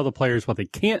 is you tell the players what they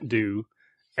can't do,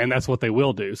 and that's what they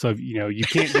will do. So, you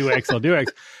can't do X, they'll do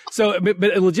X. So, but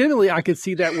legitimately, I could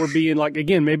see that we're being like,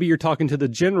 again, maybe you're talking to the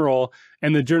general,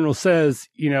 and the general says,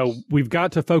 we've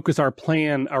got to focus our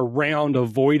plan around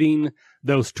avoiding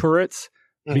those turrets,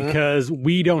 because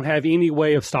we don't have any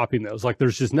way of stopping those. Like,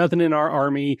 there's just nothing in our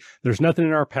army. There's nothing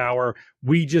in our power.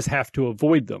 We just have to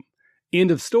avoid them. End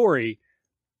of story.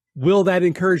 Will that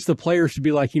encourage the players to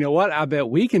be like, you know what? I bet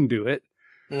we can do it.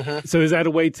 So is that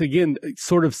a way to, again,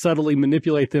 sort of subtly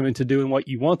manipulate them into doing what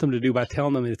you want them to do by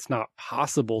telling them it's not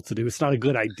possible to do? It's not a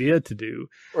good idea to do.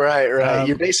 Right.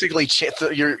 You're basically,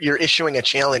 you're issuing a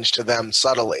challenge to them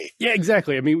subtly. Yeah,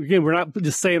 exactly. I mean, again, we're not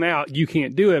just saying out, you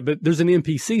can't do it, but there's an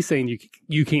NPC saying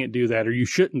you can't do that, or you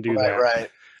shouldn't do that. Right.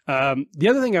 The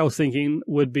other thing I was thinking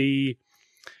would be,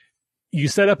 you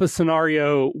set up a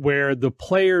scenario where the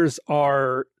players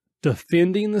are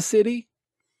defending the city.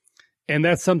 And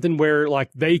that's something where,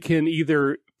 like, they can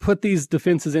either put these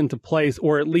defenses into place,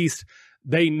 or at least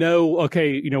they know,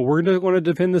 okay, we're going to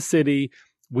defend the city.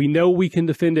 We know we can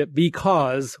defend it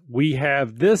because we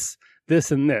have this, this,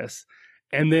 and this.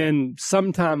 And then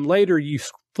sometime later, you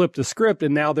flip the script,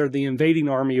 and now they're the invading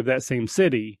army of that same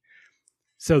city.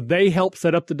 So they help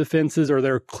set up the defenses, or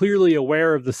they're clearly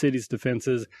aware of the city's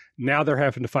defenses. Now they're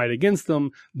having to fight against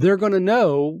them. They're going to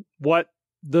know what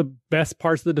the best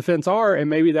parts of the defense are, and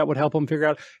maybe that would help them figure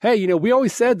out, hey, we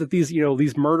always said that these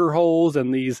murder holes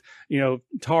and these,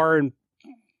 tar and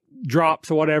drops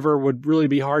or whatever would really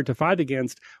be hard to fight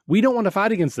against. We don't want to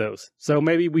fight against those. So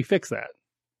maybe we fix that.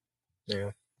 Yeah.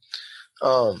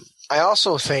 I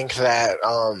also think that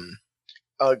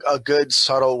a good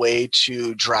subtle way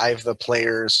to drive the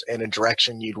players in a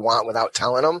direction you'd want without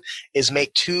telling them is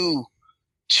make two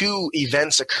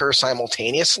events occur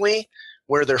simultaneously,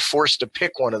 where they're forced to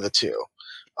pick one of the two.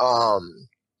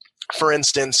 For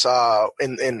instance,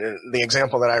 in the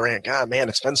example that I ran, God, man,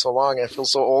 it's been so long. I feel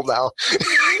so old now.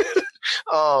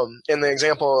 In the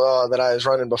example that I was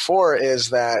running before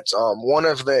is that one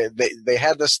of they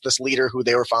had this leader who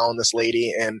they were following, this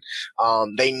lady, and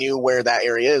they knew where that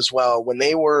area is. Well, when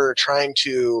they were trying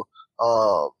to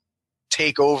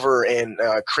take over and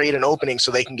create an opening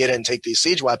so they can get in and take these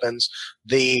siege weapons,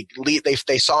 they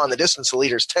saw in the distance the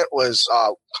leader's tent was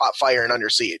caught fire and under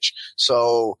siege.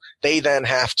 So they then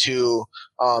have to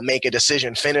make a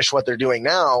decision, finish what they're doing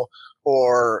now,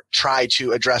 or try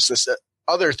to address this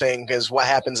other thing, because what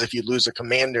happens if you lose a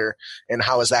commander, and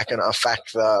how is that going to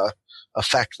affect the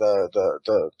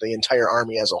entire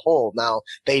army as a whole? Now,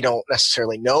 they don't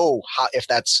necessarily know if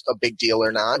that's a big deal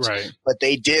or not, right, but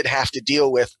they did have to deal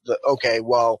with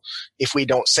if we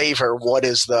don't save her, what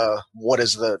is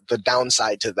the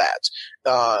downside to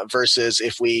that, versus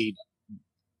if we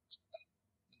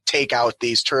take out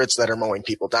these turrets that are mowing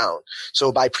people down.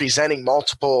 So by presenting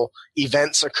multiple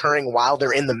events occurring while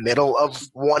they're in the middle of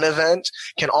one event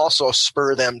can also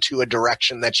spur them to a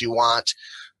direction that you want,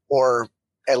 or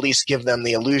at least give them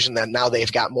the illusion that now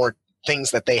they've got more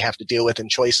things that they have to deal with, and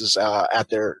choices at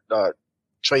their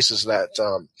choices that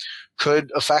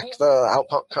could affect the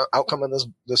outcome of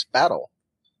this battle.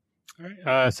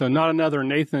 So not another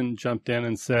Nathan jumped in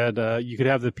and said you could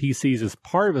have the PCs as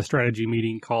part of a strategy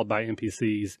meeting called by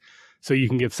NPCs. So you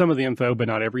can give some of the info, but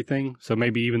not everything. So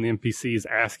maybe even the NPCs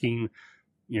asking,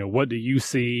 what do you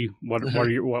see? What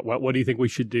do you think we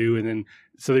should do? And then,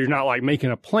 so you're not like making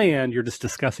a plan. You're just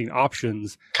discussing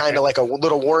options. Kind of like a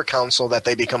little war council that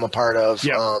they become a part of,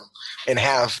 and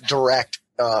have direct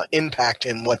impact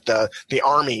in what the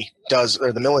army does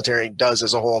or the military does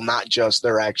as a whole, not just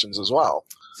their actions as well.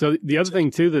 So the other thing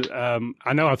too that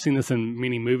I know I've seen this in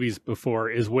many movies before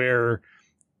is where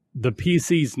the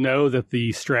PCs know that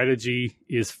the strategy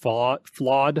is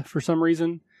flawed for some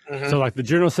reason. Mm-hmm. So like the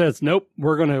general says, nope,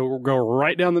 we're going to go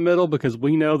right down the middle because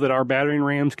we know that our battering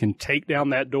rams can take down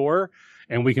that door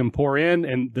and we can pour in,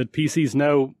 and the PCs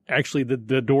know actually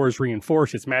the door is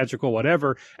reinforced, it's magical,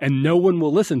 whatever, and no one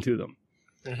will listen to them.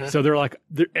 Mm-hmm. So they're like,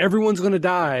 everyone's going to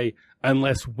die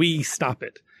unless we stop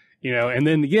it. And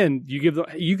then again,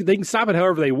 they can stop it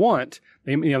however they want.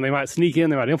 They might sneak in,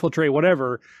 they might infiltrate,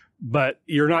 whatever, but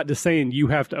you're not just saying you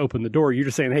have to open the door. You're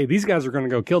just saying, hey, these guys are going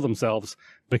to go kill themselves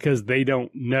because they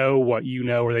don't know what you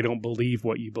know or they don't believe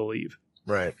what you believe.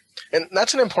 Right. And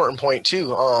that's an important point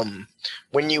too.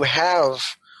 When you have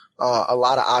a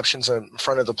lot of options in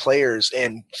front of the players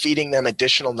and feeding them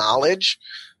additional knowledge,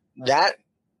 that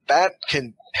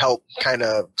can help kind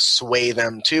of sway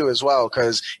them too as well.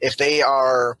 Because if they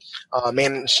are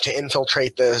managed to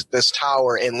infiltrate this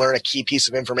tower and learn a key piece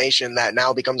of information that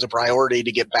now becomes a priority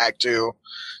to get back to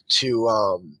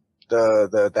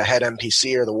the head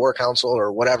NPC or the war council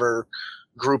or whatever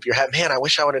group you're having. Man, I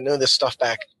wish I would have known this stuff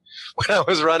back when I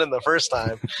was running the first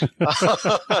time.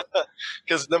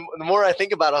 Because the more I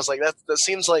think about it, I was like, that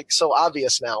seems like so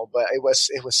obvious now, but it was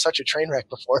such a train wreck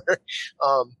before.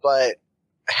 But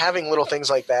having little things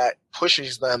like that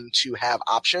pushes them to have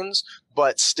options,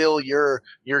 but still your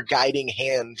guiding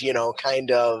hand,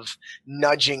 kind of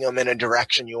nudging them in a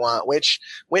direction you want, which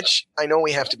I know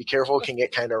we have to be careful, can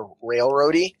get kind of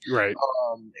railroady. Right.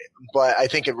 But I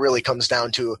think it really comes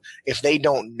down to if they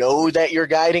don't know that you're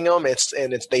guiding them,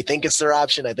 they think it's their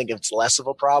option. I think it's less of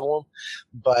a problem,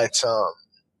 but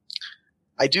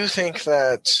I do think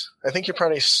you're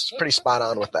pretty spot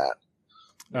on with that.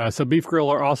 So Beef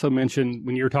Griller also mentioned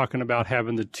when you were talking about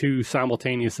having the two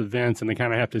simultaneous events and they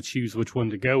kind of have to choose which one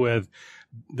to go with,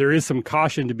 there is some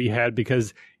caution to be had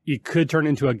because it could turn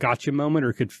into a gotcha moment or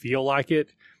it could feel like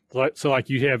it. So like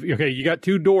you got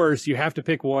two doors, you have to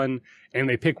pick one and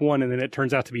they pick one and then it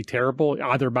turns out to be terrible,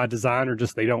 either by design or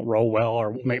just they don't roll well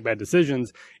or make bad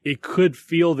decisions. It could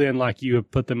feel then like you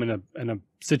have put them in a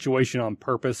situation on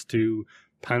purpose to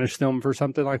punish them for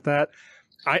something like that.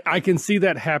 I can see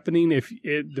that happening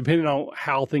depending on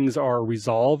how things are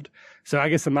resolved. So I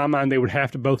guess in my mind, they would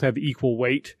have to both have equal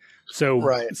weight. So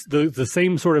right. The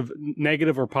same sort of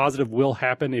negative or positive will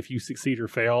happen if you succeed or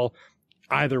fail.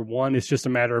 Either one, it's just a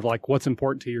matter of like what's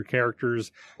important to your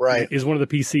characters. Right. Is one of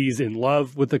the PCs in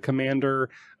love with the commander?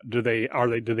 Do they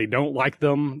don't like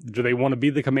them? Do they want to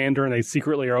be the commander and they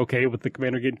secretly are okay with the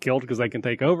commander getting killed because they can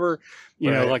take over?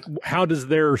 Like how does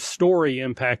their story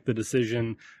impact the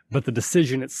decision? But the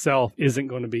decision itself isn't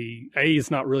going to be it's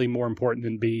not really more important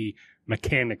than B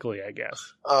mechanically, I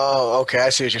guess. Oh, okay. I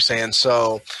see what you're saying.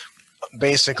 So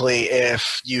basically,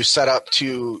 if you set up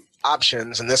two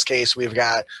options, in this case, we've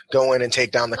got go in and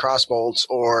take down the crossbolts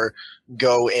or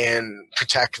go and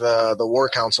protect the war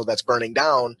council that's burning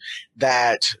down,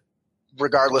 that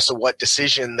regardless of what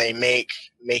decision they make,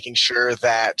 making sure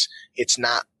that it's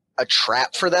not a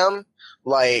trap for them.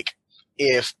 Like,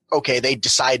 if they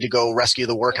decide to go rescue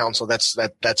the war council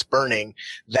that's burning,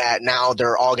 that now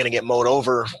they're all going to get mowed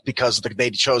over because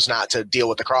they chose not to deal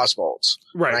with the crossbolts.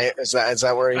 Right? Is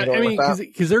that where you're going with that?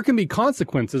 Because there can be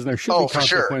consequences, and there should be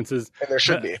consequences. Sure. And there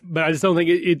should be. But I just don't think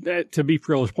it to be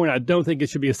Friller's point, I don't think it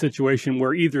should be a situation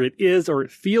where either it is or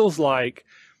it feels like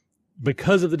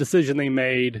because of the decision they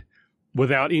made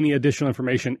without any additional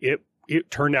information,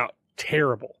 it turned out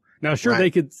terrible. Now, sure,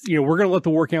 they could, we're going to let the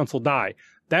war council die.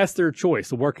 That's their choice.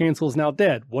 The war council is now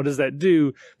dead. What does that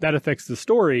do? That affects the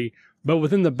story. But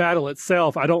within the battle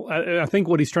itself, I think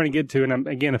what he's trying to get to, and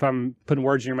if I'm putting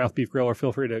words in your mouth, Beef Griller,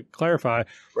 feel free to clarify.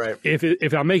 Right.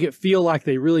 If I make it feel like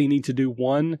they really need to do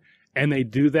one and they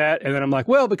do that, and then I'm like,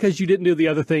 well, because you didn't do the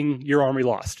other thing, your army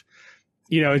lost.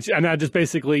 And I just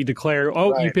basically declare,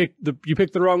 you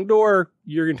picked the wrong door,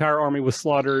 your entire army was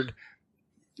slaughtered.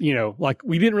 Like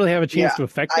we didn't really have a chance to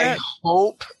affect that. I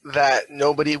hope that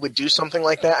nobody would do something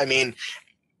like that. I mean,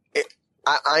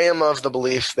 I am of the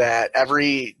belief that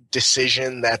every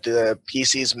decision that the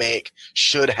PCs make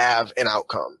should have an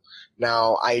outcome.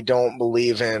 Now, I don't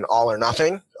believe in all or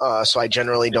nothing, so I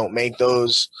generally don't make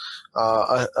those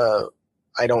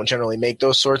I don't generally make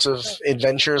those sorts of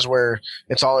adventures where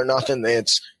it's all or nothing.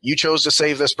 It's you chose to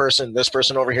save this person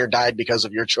over here died because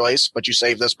of your choice, but you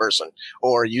saved this person.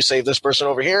 Or you saved this person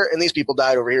over here, and these people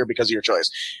died over here because of your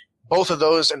choice. Both of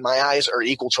those, in my eyes, are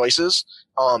equal choices.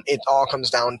 It all comes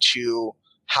down to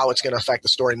how it's going to affect the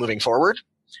story moving forward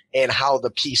and how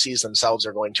the PCs themselves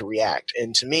are going to react.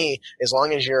 And to me, as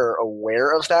long as you're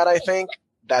aware of that, I think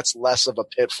that's less of a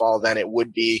pitfall than it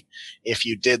would be if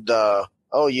you did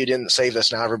you didn't save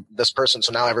this person,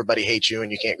 so now everybody hates you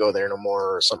and you can't go there no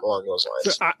more, or something along those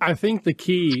lines. So I think the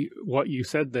key, what you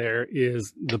said there,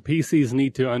 is the PCs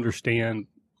need to understand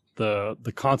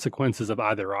the consequences of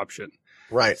either option.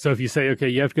 Right. So if you say, okay,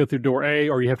 you have to go through door A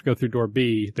or you have to go through door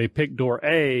B, they pick door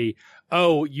A.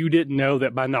 Oh, you didn't know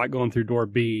that by not going through door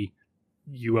B,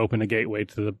 you open a gateway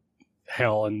to the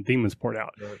hell and demons poured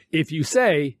out. Right. If you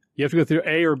say you have to go through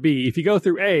A or B, if you go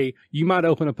through A, you might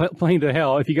open a plane to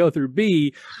hell. If you go through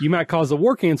B, you might cause the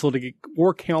war council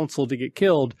to get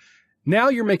killed. Now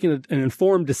you're making an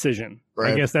informed decision.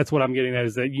 Right. I guess that's what I'm getting at,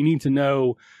 is that you need to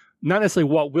know not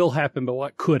necessarily what will happen, but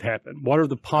what could happen. What are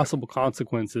the possible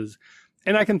consequences?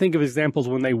 And I can think of examples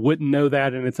when they wouldn't know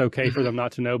that, and it's okay for them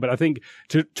not to know. But I think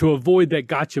to avoid that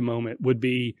gotcha moment would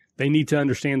be, they need to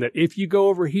understand that if you go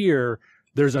over here,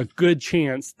 there's a good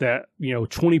chance that,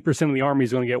 20% of the army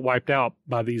is going to get wiped out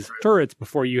by these turrets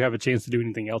before you have a chance to do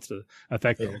anything else to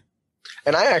affect them.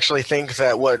 And I actually think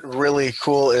that what really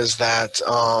cool is that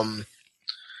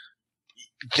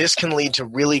this can lead to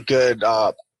really good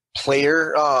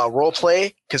player role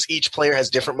play, because each player has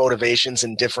different motivations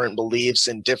and different beliefs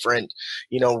and different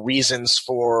reasons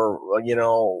for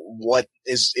what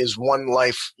is one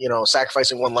life,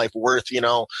 sacrificing one life worth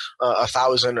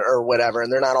 1,000 or whatever,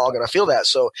 and they're not all going to feel that.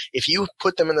 So if you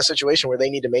put them in the situation where they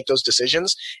need to make those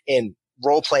decisions and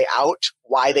role play out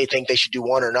why they think they should do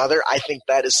one or another, I think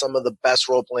that is some of the best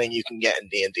role playing you can get in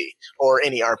D&D or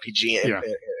any RPG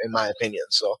in my opinion.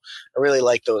 So I really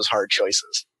like those hard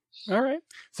choices. All right.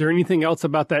 Is there anything else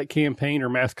about that campaign or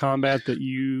mass combat that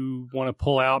you want to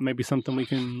pull out? Maybe something we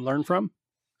can learn from?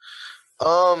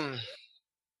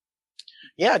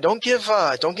 Yeah, don't give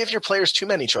your players too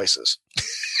many choices.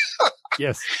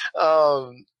 Yes.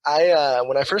 When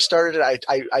I first started it,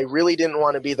 I really didn't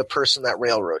want to be the person that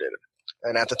railroaded it.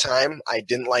 And at the time, I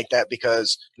didn't like that,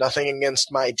 because nothing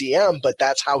against my DM, but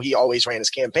that's how he always ran his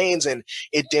campaigns, and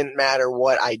it didn't matter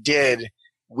what I did.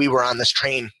 We were on this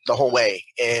train the whole way.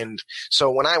 And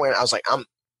so when I went, I was like, I'm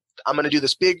going to do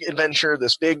this big adventure,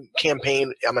 this big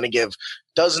campaign. I'm going to give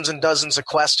dozens and dozens of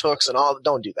quest hooks and all.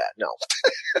 Don't do that. No,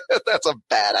 that's a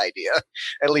bad idea,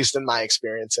 at least in my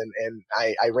experience. And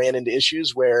I ran into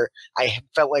issues where I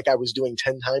felt like I was doing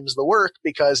 10 times the work,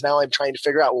 because now I'm trying to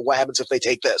figure out, well, what happens if they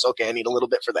take this? Okay, I need a little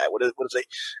bit for that. What if they,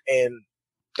 and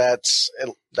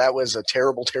that was a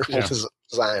terrible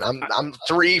design. I'm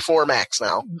 3-4 max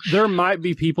now. There might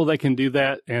be people that can do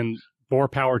that, and more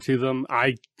power to them.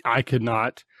 I could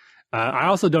not. I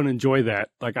also don't enjoy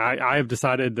that. Like I have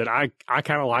decided that I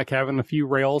kind of like having a few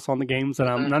rails on the games that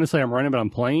I'm not necessarily I'm running, but I'm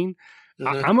playing.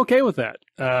 I'm okay with that.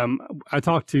 I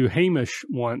talked to Hamish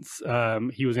once.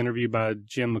 He was interviewed by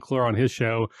Jim McClure on his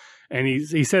show, and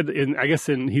he said,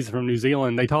 he's from New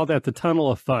Zealand, they call that the tunnel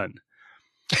of fun.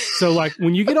 So like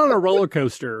when you get on a roller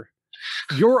coaster,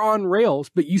 you're on rails,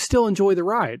 but you still enjoy the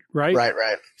ride, right?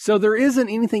 Right. So there isn't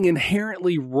anything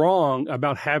inherently wrong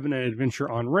about having an adventure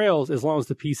on rails, as long as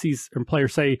the PCs and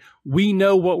players say, we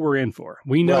know what we're in for.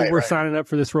 We know we're signing up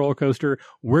for this roller coaster.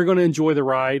 We're going to enjoy the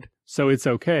ride, so it's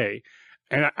okay.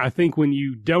 And I think when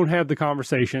you don't have the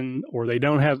conversation, or they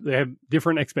have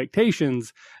different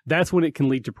expectations, that's when it can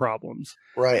lead to problems.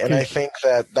 Right. And I think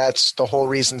that's the whole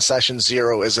reason Session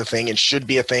 0 is a thing. It should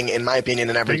be a thing, in my opinion,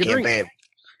 in every campaign.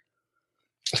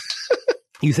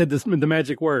 You said the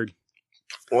magic word.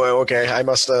 Well, okay. I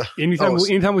must have. Anytime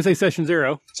we say Session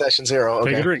 0. Session 0.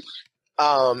 Okay. Take a drink.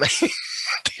 Damn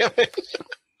it.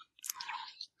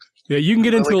 Yeah, you can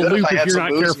get into a loop if you're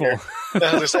not careful.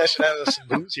 I should have some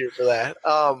booze here for that.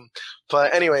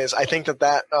 But anyways, I think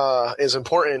that is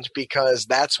important, because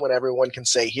that's when everyone can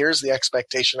say, here's the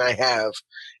expectation I have.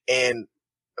 And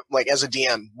like, as a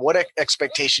DM, what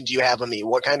expectation do you have of me?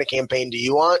 What kind of campaign do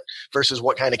you want versus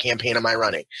what kind of campaign am I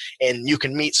running? And you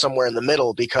can meet somewhere in the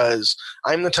middle, because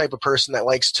I'm the type of person that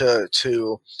likes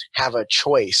to have a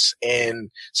choice.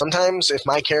 And sometimes if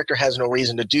my character has no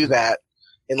reason to do that,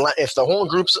 if the whole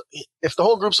group's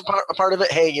a part of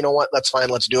it, hey, you know what? That's fine.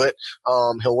 Let's do it.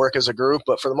 He'll work as a group.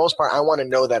 But for the most part, I want to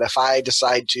know that if I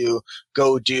decide to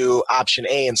go do option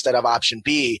A instead of option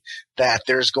B, that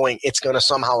it's going to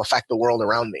somehow affect the world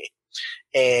around me.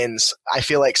 And I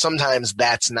feel like sometimes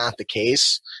that's not the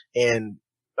case. And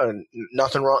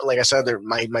nothing wrong. Like I said,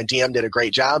 my DM did a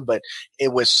great job, but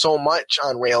it was so much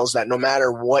on rails that no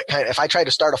matter what if I tried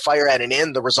to start a fire at an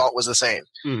inn, the result was the same.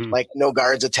 Mm-hmm. Like no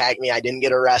guards attacked me. I didn't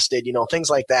get arrested, things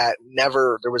like that.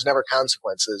 There was never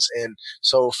consequences. And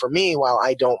so for me, while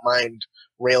I don't mind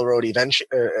railroady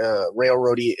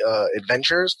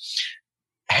adventures,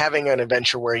 having an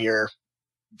adventure where your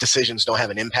decisions don't have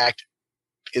an impact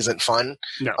isn't fun.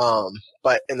 No.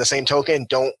 But in the same token,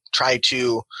 don't try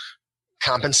to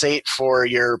compensate for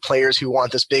your players who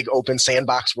want this big open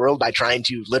sandbox world by trying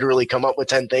to literally come up with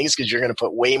 10 things, because you're going to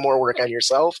put way more work on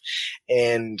yourself,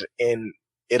 and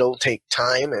it'll take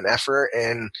time and effort,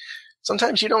 and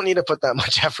sometimes you don't need to put that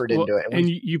much effort into it. And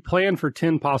you plan for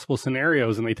 10 possible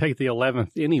scenarios and they take the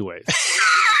 11th anyways.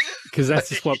 Because that's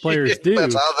just what players do.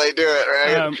 That's how they do it,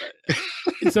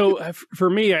 right? So for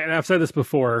me, and I've said this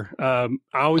before, I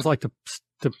always like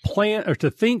to plan or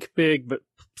to think big, but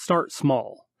start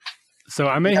small. So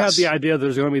I may have the idea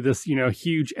there's going to be this,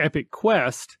 huge epic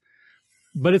quest,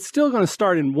 but it's still going to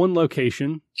start in one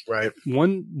location, right?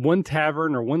 One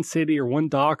tavern or one city or one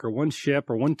dock or one ship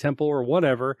or one temple or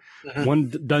whatever, one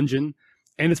dungeon.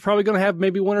 And it's probably going to have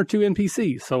maybe one or two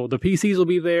NPCs. So the PCs will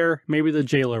be there. Maybe the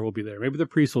jailer will be there. Maybe the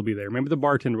priest will be there. Maybe the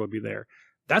bartender will be there.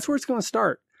 That's where it's going to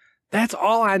start. That's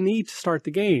all I need to start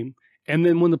the game. And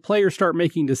then when the players start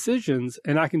making decisions,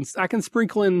 and I can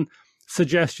sprinkle in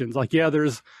suggestions like,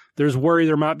 there's worry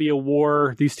there might be a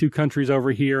war, these two countries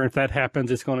over here. If that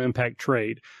happens, it's going to impact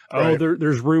trade. Right.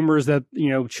 There's rumors that,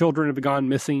 children have gone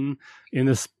missing in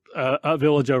this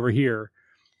village over here.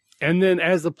 And then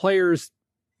as the players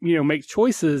make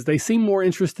choices, they seem more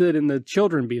interested in the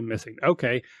children being missing.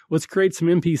 Okay, let's create some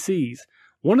NPCs.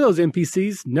 One of those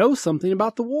NPCs knows something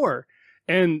about the war,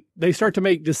 and they start to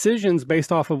make decisions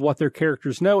based off of what their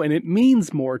characters know, and it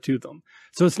means more to them.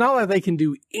 So it's not like they can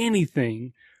do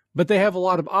anything, but they have a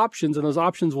lot of options, and those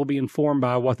options will be informed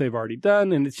by what they've already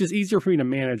done, and it's just easier for me to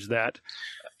manage that.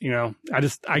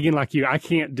 Again, like you, I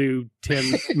can't do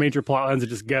 10 major plot lines and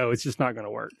just go. It's just not going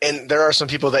to work. And there are some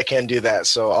people that can do that,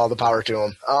 so all the power to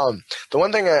them. The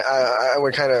one thing I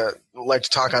would kind of like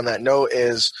to talk on that note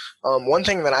is one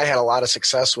thing that I had a lot of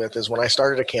success with is when I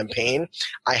started a campaign,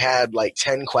 I had like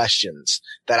 10 questions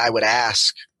that I would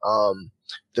ask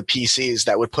the PCs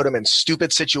that would put them in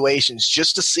stupid situations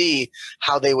just to see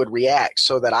how they would react,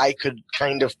 so that I could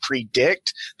kind of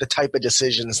predict the type of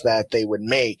decisions that they would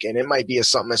make. And it might be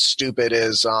something as stupid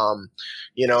as,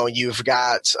 you've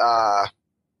got,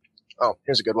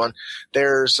 here's a good one.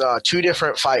 There's 2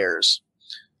 different fires,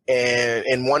 and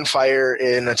in one fire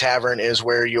in a tavern is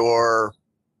where your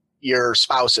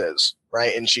spouse is.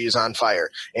 Right, and she's on fire.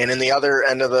 And in the other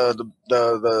end of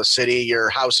the city, your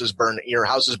house is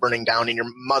burning down, and your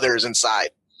mother is inside.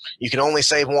 You can only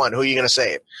save one. Who are you going to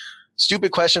save?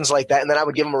 Stupid questions like that, and then I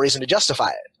would give them a reason to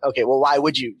justify it. Okay, well, why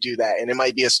would you do that? And it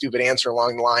might be a stupid answer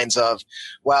along the lines of,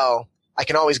 well, I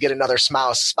can always get another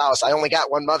spouse. I only got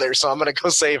one mother, so I'm going to go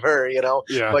save her,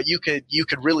 Yeah. But you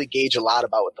could really gauge a lot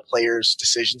about what the players'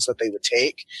 decisions that they would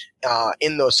take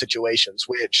in those situations,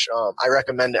 which I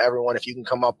recommend to everyone. If you can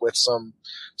come up with some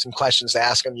questions to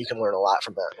ask them, you can learn a lot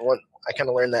from that. I kind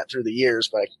of learned that through the years,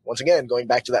 but once again, going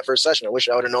back to that first session, I wish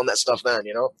I would have known that stuff then,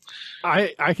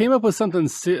 I came up with something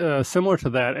similar to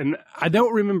that, and I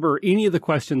don't remember any of the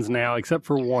questions now except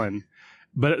for one.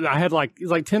 But I had like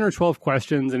 10 or 12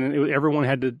 questions, and everyone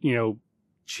had to,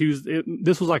 choose.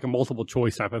 This was like a multiple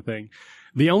choice type of thing.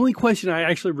 The only question I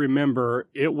actually remember,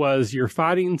 it was you're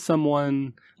fighting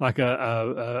someone like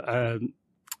a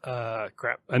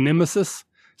nemesis.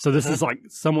 So this is like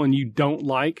someone you don't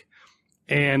like,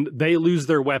 and they lose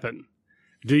their weapon.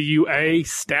 Do you A,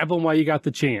 stab them while you got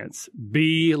the chance?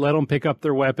 B, let them pick up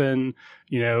their weapon?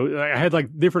 I had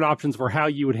like different options for how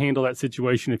you would handle that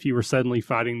situation if you were suddenly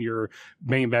fighting your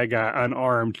main bad guy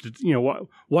unarmed.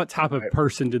 What type of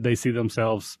person did they see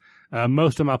themselves?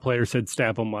 Most of my players said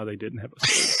stab them while they didn't have a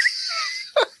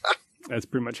sword. That's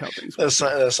pretty much how things work.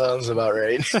 That sounds about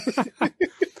right.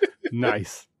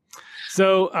 Nice.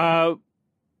 So,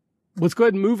 let's go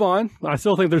ahead and move on. I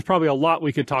still think there's probably a lot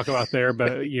we could talk about there,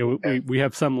 but we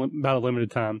have about a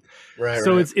limited time. Right.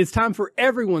 So it's time for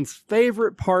everyone's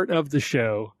favorite part of the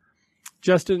show.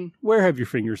 Justin, where have your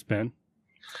fingers been?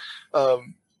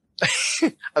 I'm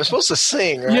supposed to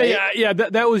sing, right? Yeah.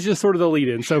 That was just sort of the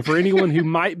lead-in. So for anyone who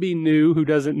might be new, who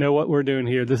doesn't know what we're doing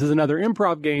here, this is another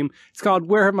improv game. It's called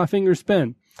Where Have My Fingers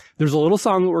Been? There's a little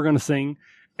song that we're going to sing.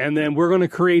 And then we're going to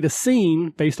create a scene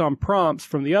based on prompts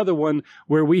from the other one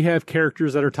where we have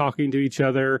characters that are talking to each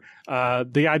other.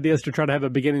 The idea is to try to have a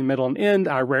beginning, middle, and end.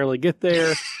 I rarely get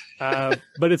there,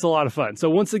 but it's a lot of fun. So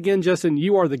once again, Justin,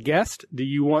 you are the guest. Do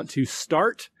you want to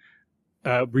start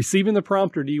receiving the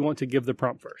prompt, or do you want to give the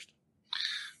prompt first?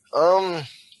 I'll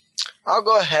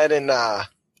go ahead and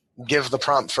give the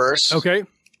prompt first. Okay.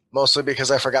 Mostly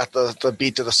because I forgot the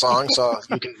beat to the song, so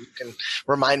you can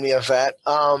remind me of that.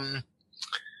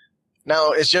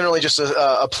 Now, it's generally just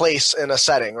a place and a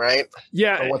setting, right?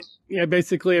 Yeah. Yeah,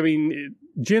 basically, I mean,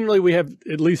 generally we have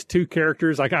at least two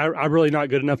characters. Like, I'm really not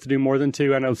good enough to do more than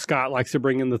two. I know Scott likes to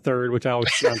bring in the third, which I always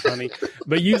find funny.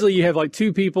 But usually you have like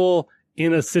two people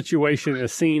in a situation, a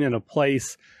scene, and a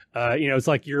place. It's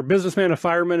like you're a businessman, a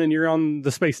fireman, and you're on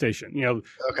the space station.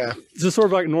 Okay. It's just sort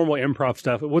of like normal improv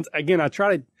stuff. Once again, I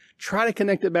try to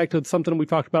connect it back to something we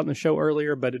talked about in the show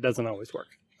earlier, but it doesn't always work.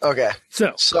 Okay.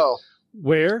 So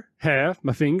where have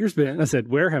my fingers been? I said,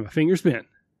 where have my fingers been?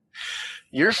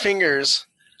 Your fingers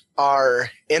are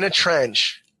in a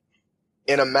trench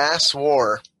in a mass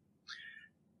war,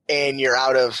 and your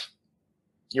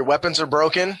weapons are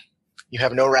broken. You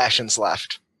have no rations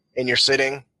left, and you're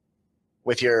sitting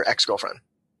with your ex-girlfriend.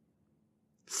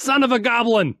 Son of a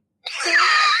goblin!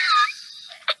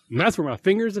 And that's where my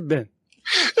fingers have been.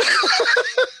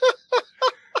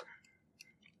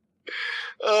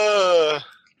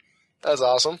 That's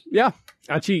awesome. Yeah,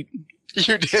 I cheat.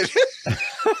 You did.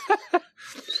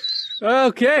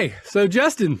 Okay, so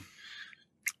Justin,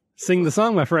 sing the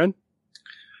song, my friend.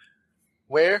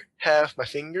 Where have my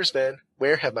fingers been?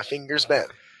 Where have my fingers been?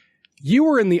 You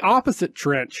were in the opposite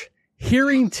trench,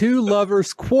 hearing two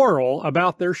lovers quarrel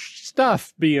about their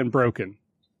stuff being broken.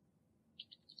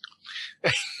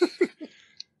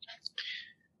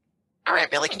 All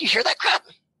right, Billy, can you hear that crap?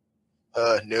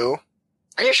 No.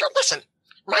 Are you sure? Listen,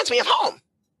 reminds me of home.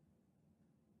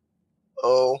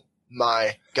 Oh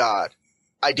my God.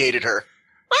 I dated her.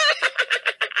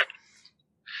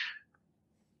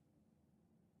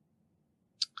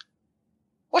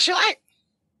 What's she like?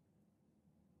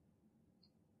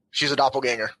 She's a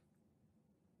doppelganger.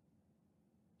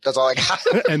 That's all I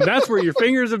got. And that's where your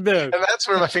fingers have been. And that's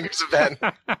where my fingers have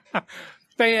been.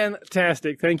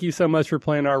 Fantastic. Thank you so much for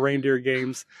playing our reindeer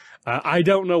games. I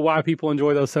don't know why people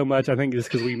enjoy those so much. I think it's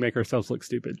because we make ourselves look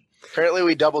stupid. Apparently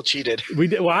we double cheated. We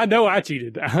did. Well, I know I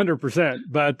cheated 100%,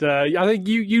 but I think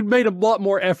you made a lot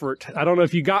more effort. I don't know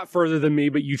if you got further than me,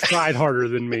 but you tried harder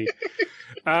than me.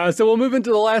 So we'll move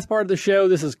into the last part of the show.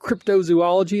 This is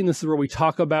cryptozoology, and this is where we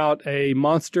talk about a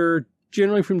monster,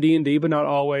 generally from D&D, but not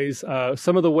always.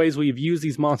 Some of the ways we've used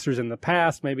these monsters in the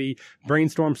past, maybe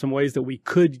brainstorm some ways that we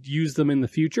could use them in the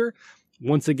future.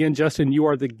 Once again, Justin, you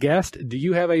are the guest. Do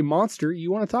you have a monster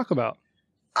you want to talk about?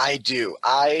 I do.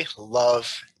 I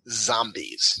love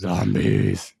zombies.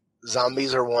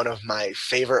 Zombies are one of my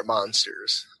favorite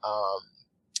monsters.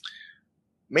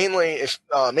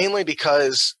 Mainly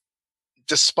because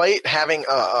despite having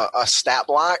a stat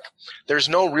block, there's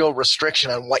no real restriction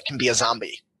on what can be a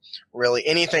zombie. Really,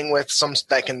 anything with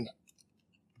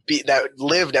that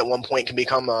lived at one point can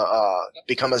become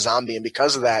a zombie, and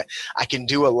because of that, I can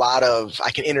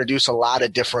introduce a lot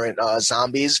of different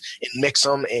zombies and mix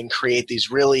them and create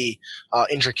these really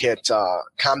intricate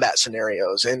combat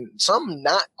scenarios, and some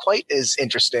not quite as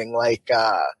interesting. Like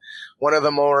one of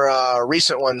the more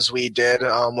recent ones we did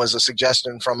was a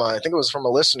suggestion from I think it was from a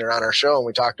listener on our show, and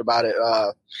we talked about it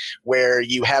where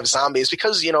you have zombies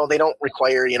because they don't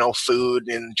require food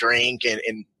and drink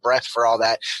and breath for all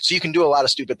that, so you can do a lot of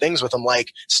stupid things with them,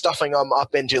 like stuffing them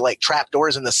up into like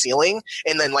trapdoors in the ceiling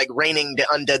and then like raining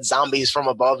undead zombies from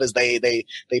above as they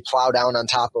plow down on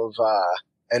top of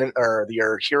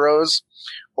your heroes,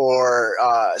 or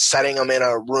setting them in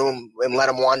a room and let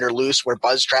them wander loose where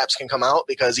buzz traps can come out,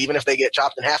 because even if they get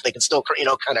chopped in half, they can still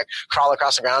kind of crawl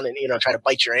across the ground and try to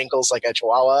bite your ankles like a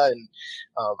chihuahua. And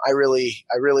I really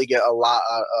get a lot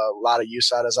of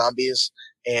use out of zombies.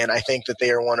 And I think that they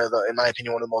are in my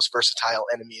opinion, one of the most versatile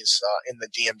enemies in the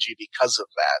DMG because of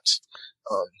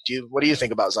that. What do you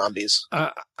think about zombies?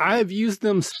 I've used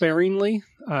them sparingly.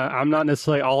 I'm not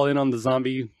necessarily all in on the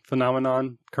zombie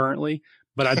phenomenon currently,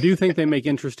 but I do think they make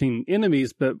interesting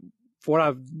enemies. But what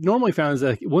I've normally found is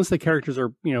that once the characters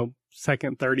are,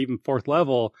 second, third, even fourth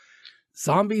level,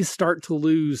 zombies start to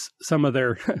lose some of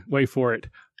their, wait for it,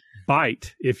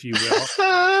 bite, if you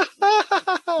will.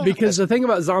 Because the thing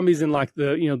about zombies in like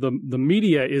the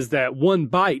media is that one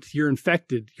bite, you're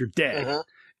infected, you're dead. Uh-huh.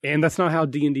 And that's not how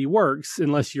D&D works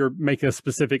unless you're making a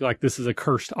specific, like this is a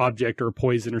cursed object or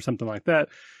poison or something like that.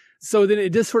 So then it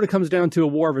just sort of comes down to a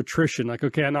war of attrition. Like,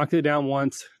 okay, I knocked it down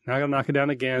once. Now I got to knock it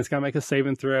down again. It's got to make a save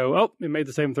and throw. Oh, it made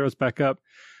the save and throw. It's back up.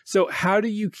 So how do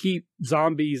you keep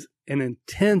zombies an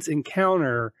intense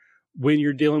encounter when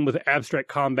you're dealing with abstract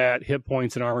combat, hit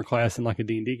points, and armor class in like a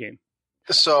D&D game?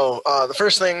 So the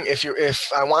first thing,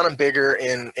 if I want them bigger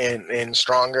and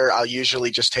stronger, I'll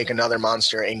usually just take another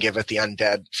monster and give it the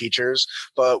undead features.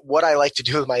 But what I like to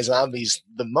do with my zombies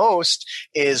the most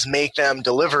is make them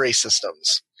delivery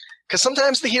systems. Because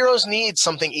sometimes the heroes need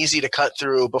something easy to cut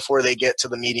through before they get to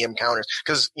the medium counters.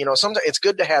 Because, sometimes it's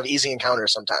good to have easy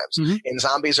encounters sometimes. Mm-hmm. And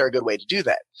zombies are a good way to do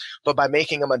that. But by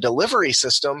making them a delivery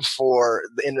system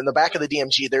in the back of the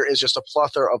DMG, there is just a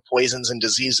plethora of poisons and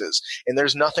diseases. And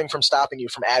there's nothing from stopping you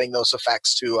from adding those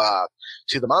effects to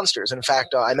the monsters. In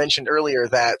fact, I mentioned earlier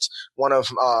that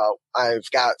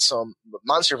I've got some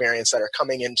monster variants that are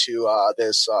coming into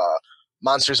this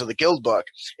Monsters of the Guild book.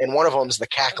 And one of them is the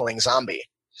cackling zombie.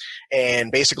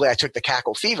 And basically, I took the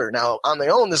cackle fever. Now, on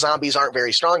their own, the zombies aren't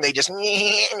very strong. They just,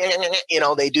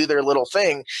 they do their little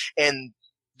thing. And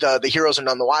the heroes are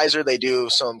none the wiser. They do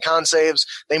some con saves.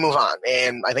 They move on.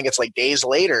 And I think it's like days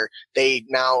later,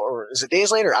 or is it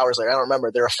days later, hours later? I don't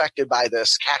remember. They're affected by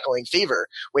this cackling fever,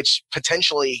 which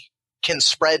potentially can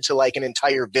spread to like an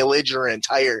entire village or an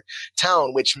entire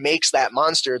town, which makes that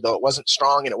monster, though it wasn't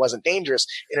strong and it wasn't dangerous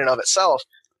in and of itself,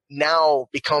 now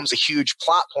becomes a huge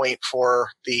plot point for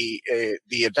the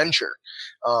adventure.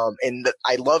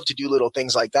 I love to do little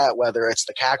things like that, whether it's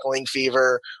the cackling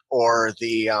fever or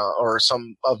or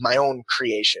some of my own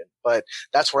creation. But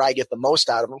that's where I get the most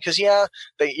out of them because,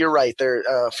 you're right. They're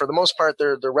for the most part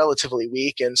they're relatively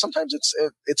weak, and sometimes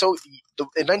the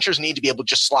adventures need to be able to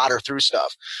just slaughter through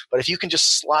stuff. But if you can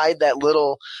just slide that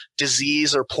little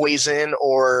disease or poison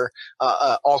or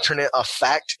alternate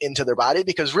effect into their body,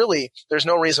 because really there's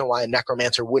no reason why a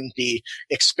necromancer wouldn't be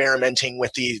experimenting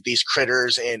with these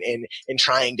critters and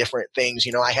trying different things.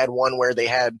 I had one where they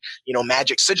had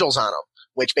magic sigils on them,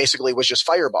 which basically was just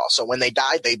fireball. So when they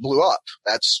died, they blew up.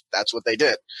 That's what they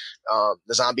did.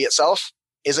 The zombie itself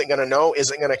isn't going to know,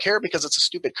 isn't going to care because it's a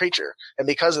stupid creature. And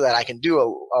because of that, I can do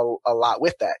a lot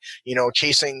with that.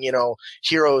 Chasing,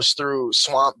 heroes through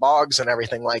swamp bogs and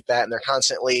everything like that. And they're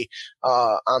constantly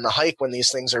on the hike when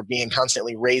these things are being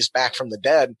constantly raised back from the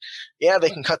dead. Yeah, they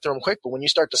can cut through them quick. But when you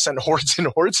start to send hordes and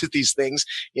hordes of these things,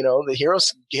 the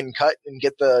heroes can cut and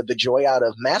get the joy out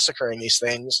of massacring these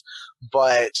things.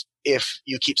 But if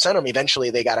you keep sending them, eventually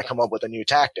they got to come up with a new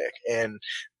tactic. And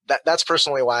that's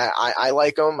personally why I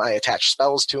like them. I attach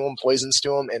spells to them, poisons to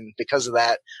them, and because of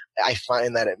that, I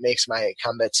find that it makes my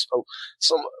combats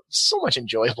so much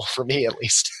enjoyable for me, at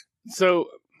least. So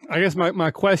I guess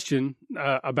my question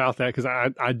about that, because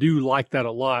I do like that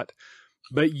a lot,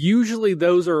 but usually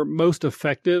those are most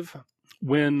effective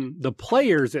when the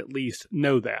players at least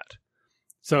know that.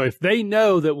 So if they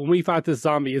know that when we fight this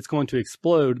zombie, it's going to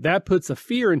explode, that puts a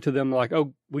fear into them, like,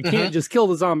 oh, we can't just kill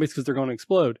the zombies because they're going to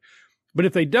explode. But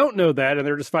if they don't know that and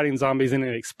they're just fighting zombies and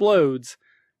it explodes,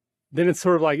 then it's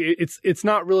sort of like it's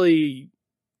not really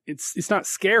it's not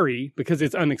scary because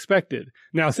it's unexpected.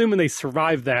 Now, assuming they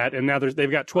survive that and now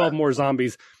they've got 12 more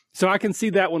zombies, so I can see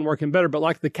that one working better. But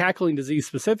like the cackling disease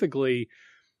specifically,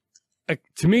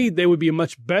 to me, they would be a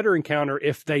much better encounter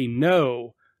if they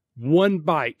know one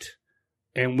bite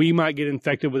and we might get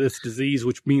infected with this disease,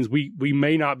 which means we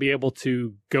may not be able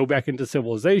to go back into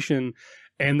civilization.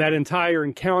 And that entire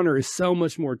encounter is so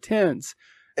much more tense.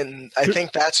 And I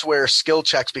think that's where skill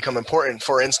checks become important.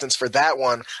 For instance, for that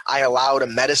one, I allowed a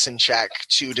medicine check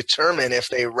to determine if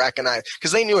they recognize,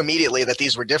 because they knew immediately that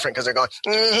these were different because they're going,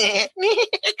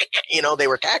 they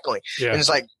were cackling. Yeah. And it's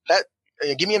like, that.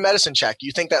 Give me a medicine check.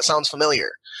 You think that sounds familiar?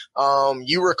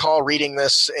 You recall reading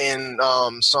this in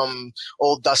some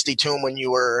old dusty tomb when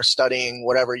you were studying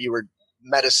whatever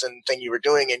medicine thing you were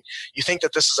doing, and you think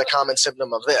that this is a common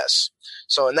symptom of this.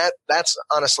 So, and that's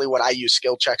honestly what I use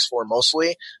skill checks for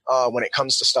mostly when it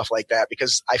comes to stuff like that,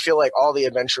 because I feel like all the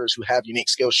adventurers who have unique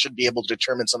skills should be able to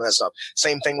determine some of that stuff.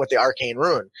 Same thing with the arcane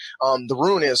rune. The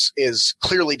rune is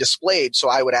clearly displayed, so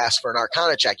I would ask for an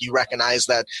arcana check. You recognize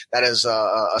that is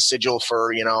a sigil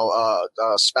for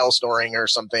spell storing or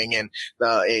something, and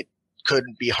it could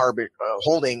be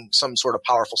holding some sort of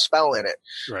powerful spell in it.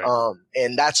 Right.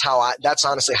 And that's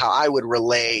honestly how I would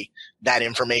relay that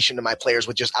information to my players,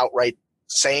 with just outright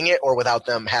saying it or without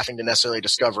them having to necessarily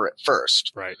discover it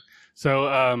first. Right.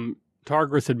 So,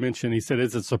 Targris had mentioned, he said,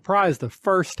 it's a surprise the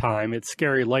first time, it's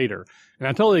scary later. And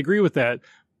I totally agree with that.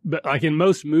 But like in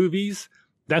most movies,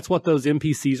 that's what those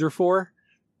NPCs are for.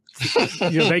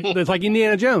 It's like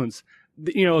Indiana Jones.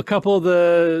 A couple of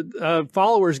the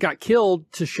followers got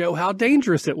killed to show how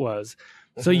dangerous it was.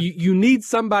 Mm-hmm. So you need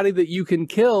somebody that you can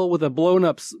kill with a blown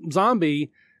up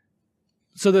zombie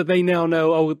so that they now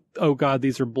know, oh God,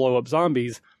 these are blow up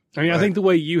zombies. I mean, right. I think the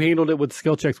way you handled it with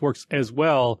skill checks works as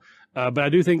well. But I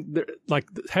do think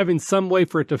having some way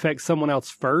for it to affect someone else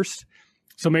first.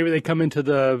 So maybe they come into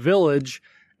the village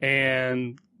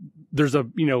and there's a,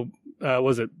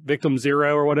 was it victim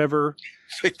zero or whatever?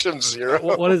 Victim zero.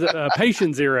 What is it?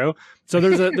 Patient zero. So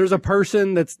there's a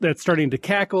person that's starting to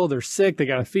cackle. They're sick. They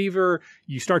got a fever.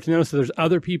 You start to notice that there's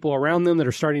other people around them that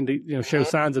are starting to show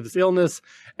signs of this illness.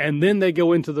 And then they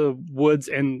go into the woods,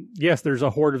 and yes, there's a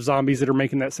horde of zombies that are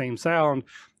making that same sound.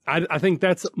 I think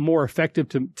that's more effective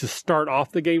to start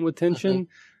off the game with tension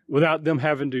without them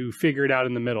having to figure it out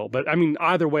in the middle. But I mean,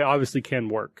 either way obviously can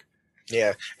work.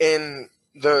 Yeah. And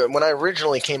when I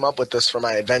originally came up with this for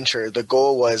my adventure, the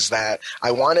goal was that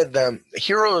I wanted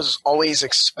heroes always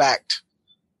expect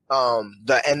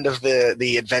the end of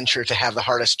the adventure to have the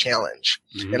hardest challenge.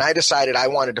 Mm-hmm. And I decided I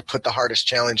wanted to put the hardest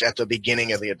challenge at the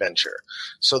beginning of the adventure.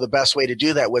 So the best way to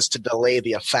do that was to delay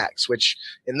the effects, which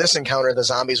in this encounter, the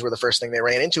zombies were the first thing they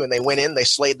ran into, and they went in, they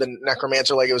slayed the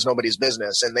necromancer like it was nobody's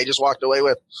business. And they just walked away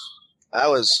with, that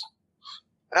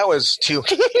was too,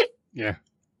 yeah.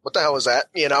 What the hell was that?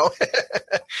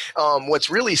 What's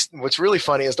really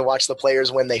funny is to watch the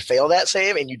players when they fail that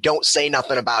save and you don't say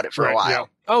nothing about it for a while. Yeah.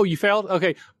 Oh, you failed?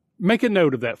 Okay. Make a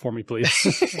note of that for me, please.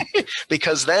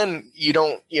 Because then you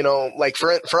don't, like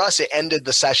for us, it ended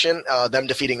the session, them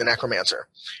defeating the necromancer,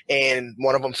 and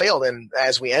one of them failed. And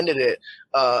as we ended it,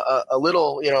 a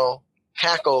little,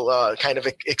 cackle, kind of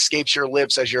escapes your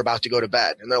lips as you're about to go to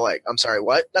bed. And they're like, I'm sorry,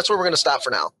 what? That's where we're going to stop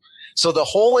for now. So the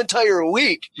whole entire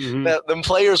week, them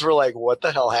players were like, what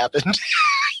the hell happened?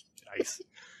 Nice.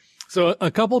 So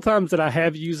a couple times that I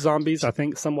have used zombies, I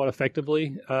think somewhat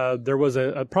effectively. There was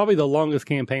probably the longest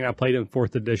campaign I played in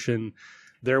 4th edition.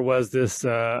 There was this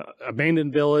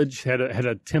abandoned village, had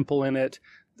a temple in it,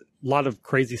 a lot of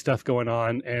crazy stuff going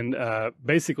on. And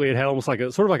basically it had almost like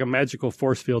sort of like a magical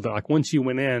force field that like once you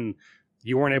went in,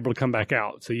 you weren't able to come back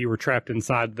out. So you were trapped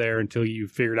inside there until you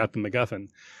figured out the MacGuffin.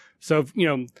 So,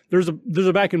 there's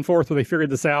a back and forth where they figured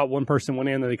this out. One person went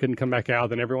in and they couldn't come back out.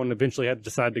 Then everyone eventually had to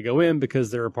decide to go in because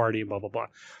they're a party and blah, blah, blah.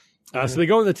 So they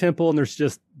go in the temple and there's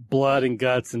just blood and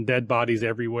guts and dead bodies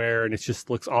everywhere. And it just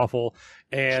looks awful.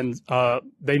 And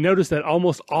they notice that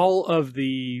almost all of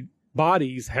the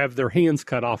bodies have their hands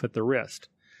cut off at the wrist.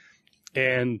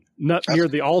 And near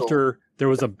the altar, there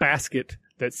was a basket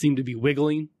that seemed to be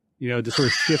wiggling, just sort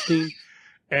of shifting.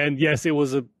 And yes, it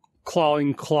was a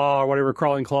crawling claw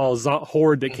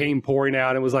horde that came pouring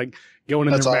out and was like going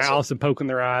in their mouths and poking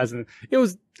their eyes, and it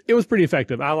was pretty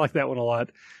effective. I like that one a lot.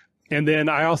 And then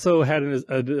I also had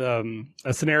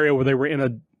a scenario where they were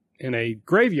in a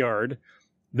graveyard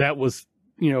that was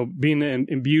being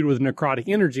imbued with necrotic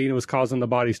energy, and it was causing the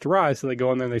bodies to rise. So they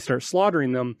go in there and they start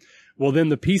slaughtering them. Well, then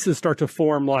the pieces start to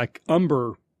form like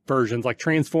Umber versions, like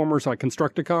Transformers, like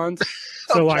Constructicons.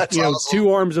 So awesome.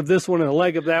 2 arms of this one and a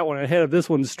leg of that one and a head of this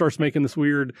one starts making this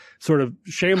weird sort of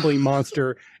shambling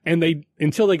monster. And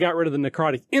until they got rid of the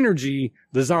necrotic energy,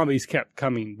 the zombies kept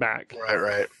coming back.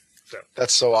 Right. So.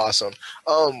 That's so awesome.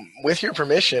 With your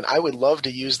permission, I would love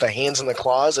to use the hands and the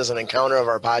claws as an encounter of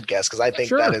our podcast, because I think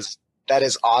that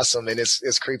is awesome and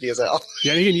it's creepy as hell.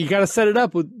 Yeah, you got to set it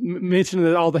up with mentioning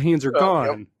that all the hands are gone.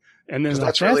 Yep. And then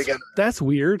that's really good. That's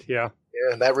weird. Yeah.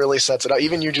 Yeah, that really sets it up.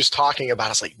 Even you just talking about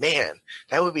it, it's like, man,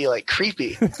 that would be like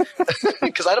creepy.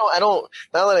 Because I don't,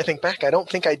 now that I think back, I don't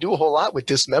think I do a whole lot with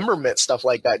dismemberment stuff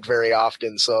like that very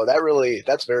often. So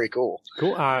that's very cool.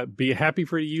 Cool. Be happy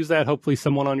for you to use that. Hopefully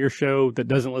someone on your show that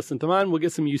doesn't listen to mine will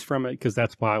get some use from it, because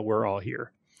that's why we're all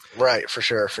here. Right, for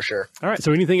sure. All right,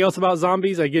 so anything else about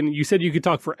zombies? Again, you said you could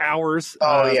talk for hours.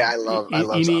 Oh, yeah, I love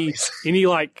zombies. Any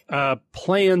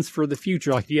plans for the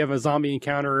future? Like, do you have a zombie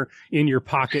encounter in your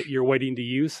pocket you're waiting to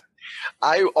use?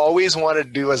 I always wanted to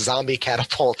do a zombie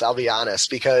catapult, I'll be honest,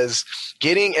 because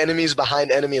getting enemies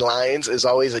behind enemy lines is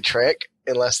always a trick,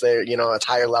 unless they're, it's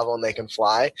higher level and they can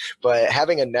fly. But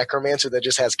having a necromancer that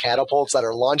just has catapults that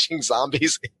are launching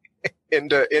zombies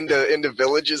into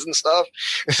villages and stuff,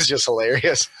 it's just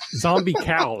hilarious. Zombie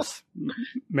cows.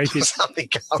 Make it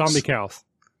zombie cows.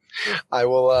 I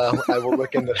will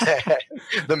look into that.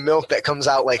 The milk that comes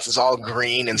out like it's all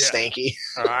green and stanky.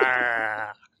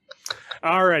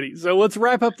 Alrighty, so let's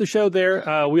wrap up the show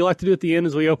there. We like to do at the end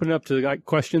as we open it up to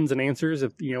questions and answers.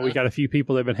 If we got a few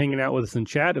people that have been hanging out with us in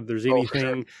chat. If there's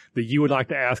anything that you would like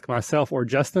to ask myself or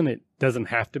Justin, it doesn't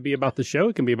have to be about the show.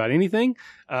 It can be about anything.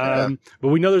 But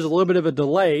we know there's a little bit of a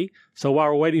delay. So while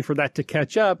we're waiting for that to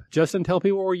catch up, Justin, tell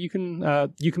people where you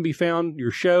can be found, your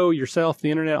show, yourself,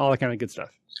 the internet, all that kind of good stuff.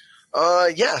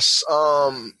 Yes.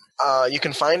 You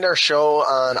can find our show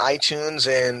on iTunes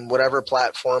and whatever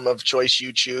platform of choice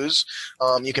you choose.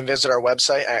 You can visit our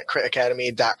website at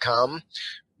critacademy.com.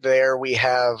 there we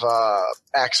have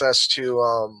access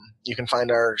to. You can find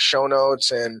our show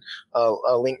notes and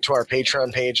a link to our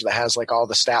Patreon page that has like all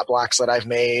the stat blocks that I've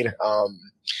made.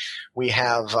 We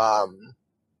have a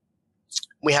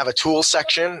tools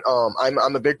section.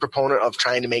 I'm a big proponent of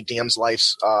trying to make DM's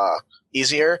lives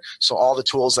easier. So all the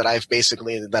tools that I've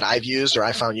used or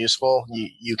I found useful,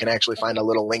 you can actually find a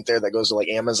little link there that goes to like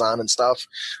Amazon and stuff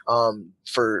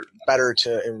for better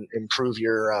to improve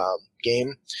your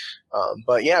game.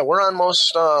 But yeah, we're on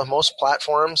most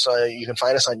platforms. You can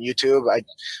find us on YouTube.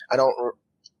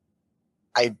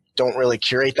 I don't really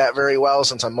curate that very well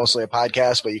since I'm mostly a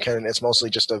podcast, but it's mostly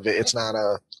just it's not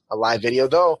a live video,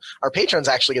 though our patrons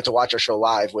actually get to watch our show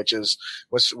live, which was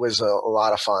a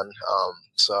lot of fun.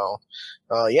 So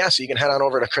you can head on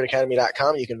over to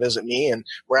critacademy.com. You can visit me, and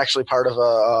we're actually part of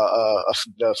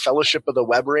the Fellowship of the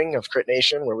Web Ring of Crit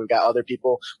Nation, where we've got other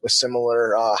people with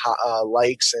similar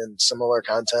likes and similar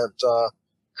content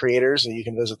creators, and you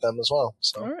can visit them as well.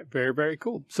 So. All right. Very, very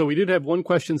cool. So we did have one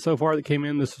question so far that came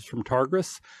in. This is from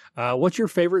Targris. What's your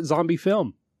favorite zombie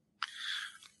film?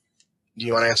 Do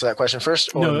you want to answer that question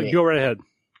first? No, go right ahead.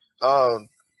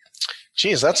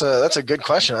 Geez, that's a good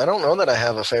question. I don't know that I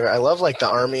have a favorite. I love like the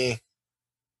Army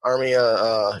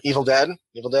Evil Dead.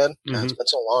 Mm-hmm. God, it's been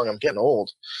so long. I'm getting old.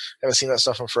 I haven't seen that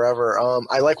stuff in forever.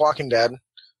 I like Walking Dead.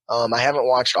 I haven't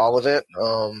watched all of it.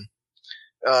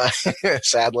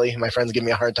 Sadly, my friends give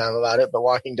me a hard time about it, but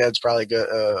Walking Dead's probably good.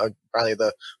 Probably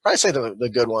the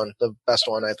good one, the best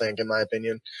one, I think, in my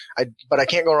opinion. But I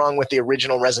can't go wrong with the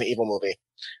original Resident Evil movie.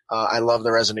 I love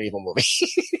the Resident Evil movie.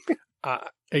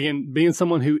 Again, being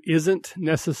someone who isn't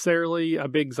necessarily a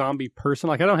big zombie person,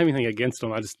 like I don't have anything against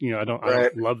them. I just, I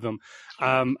don't love them.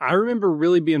 I remember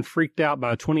really being freaked out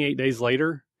by 28 Days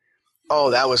Later. Oh,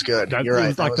 that was good. You're right. It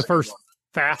was like the first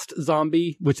fast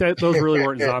zombie, which those really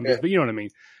weren't zombies, but you know what I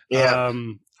mean? Yeah.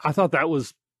 I thought that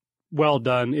was well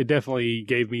done. It definitely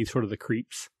gave me sort of the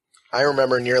creeps. I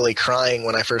remember nearly crying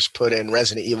when I first put in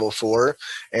Resident Evil 4,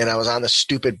 and I was on the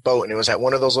stupid boat, and it was at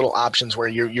one of those little options where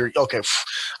you're okay,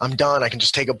 I'm done. I can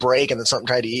just take a break, and then something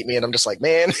tried to eat me, and I'm just like,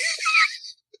 man.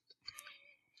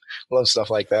 Love stuff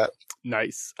like that.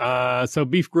 Nice. So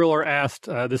Beef Griller asked,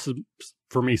 this is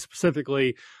for me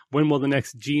specifically, when will the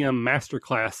next GM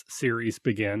Masterclass series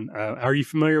begin? Are you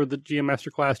familiar with the GM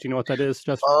Masterclass? Do you know what that is,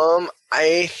 Justin?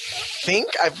 I think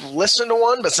I've listened to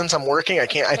one, but since I'm working, I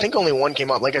can't. I think only one came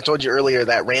up. Like I told you earlier,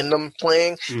 that random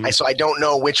playing. Mm-hmm. So I don't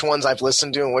know which ones I've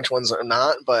listened to and which ones are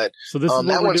not. But so this is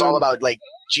that one's all about like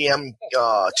GM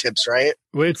tips, right?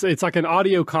 Well, it's like an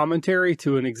audio commentary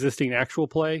to an existing actual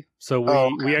play. So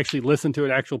we actually listen to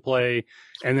an actual play,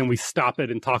 and then we stop it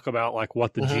and talk about like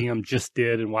what the GM just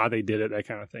did and why they did it, that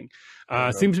kind of thing.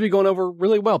 Seems to be going over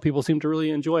really well. People seem to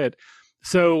really enjoy it.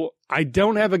 So I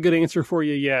don't have a good answer for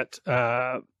you yet.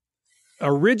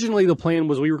 Originally, the plan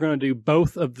was we were going to do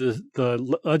both of the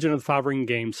Legend of the Five Ring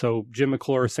games. So Jim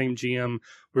McClure, same GM.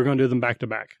 We were going to do them back to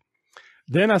back.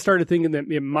 Then I started thinking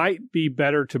that it might be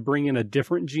better to bring in a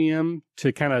different GM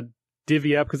to kind of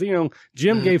divvy up. Because,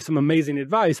 Jim gave some amazing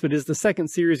advice, but is the second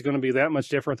series going to be that much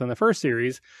different than the first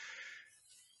series?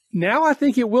 Now I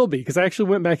think it will be, because I actually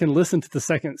went back and listened to the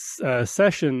second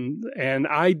session, and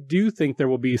I do think there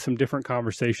will be some different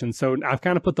conversations. So I've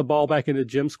kind of put the ball back into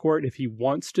Jim's court if he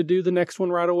wants to do the next one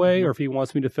right away, or if he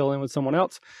wants me to fill in with someone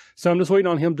else. So I'm just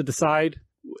waiting on him to decide.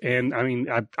 And I mean,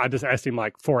 I just asked him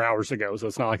like 4 hours ago, so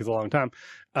it's not like it's a long time.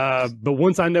 But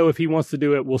once I know if he wants to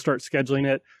do it, we'll start scheduling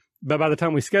it. But by the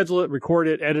time we schedule it, record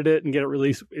it, edit it, and get it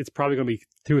released, it's probably going to be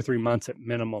 2 or 3 months at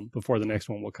minimum before the next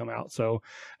one will come out. So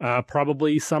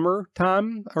probably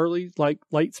summertime,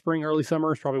 late spring, early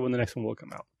summer is probably when the next one will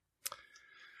come out.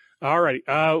 All right.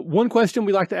 One question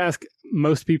we like to ask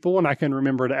most people, and I can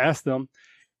remember to ask them,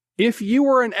 if you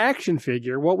were an action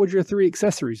figure, what would your 3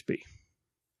 accessories be?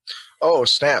 Oh,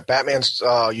 snap. Batman's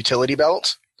utility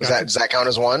belt. Does that count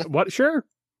as one? What? Sure.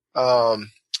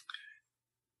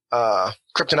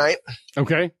 Kryptonite.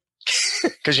 Okay.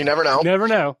 Because you never know. Never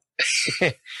know.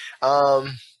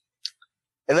 And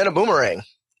then a boomerang,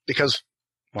 because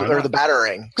or the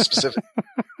batarang specific.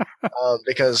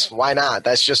 Because why not?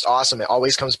 That's just awesome. It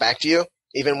always comes back to you,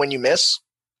 even when you miss.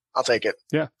 I'll take it.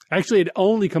 Yeah. Actually, it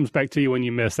only comes back to you when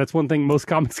you miss. That's one thing most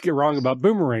comics get wrong about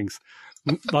boomerangs.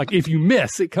 Like if you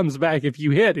miss, it comes back. If you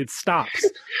hit, it stops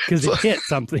because it hit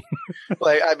something.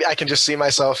 Like I can just see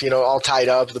myself, all tied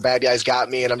up. The bad guy's got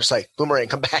me, and I'm just like, boomerang,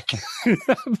 come back.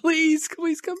 please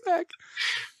come back.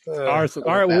 Awesome.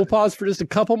 All right, we'll pause for just a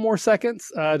couple more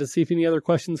seconds to see if any other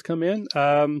questions come in.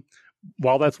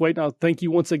 While that's waiting, I'll thank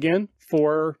you once again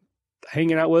for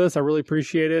hanging out with us. I really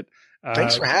appreciate it.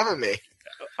 Thanks for having me.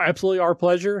 absolutely our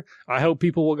pleasure. I hope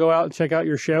people will go out and check out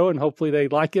your show, and hopefully they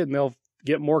like it and they'll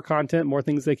get more content, more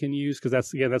things they can use, because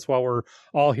that's why we're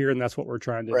all here, and that's what we're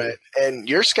trying to do. And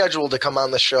you're scheduled to come on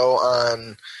the show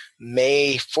on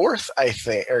May 4th, I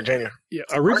think, or January. Yeah,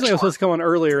 originally I was supposed to come on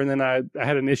earlier, and then I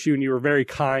had an issue, and you were very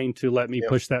kind to let me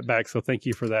push that back, so thank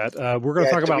you for that. We're going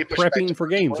to talk about prepping for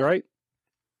games, right?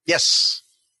 Yes,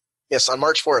 on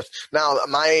March 4th. Now,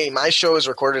 my show is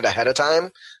recorded ahead of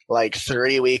time, like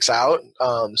 3 weeks out,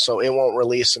 so it won't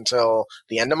release until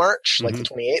the end of March, like the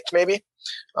 28th maybe.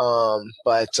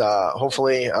 But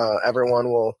hopefully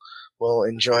everyone will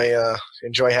enjoy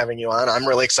having you on. I'm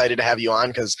really excited to have you on,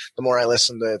 because the more I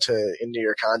listen to into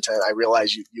your content, I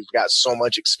realize you've got so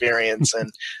much experience, and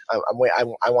I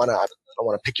want to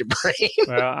pick your brain.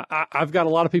 Well, I've got a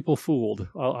lot of people fooled.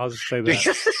 I'll just say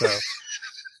that. So.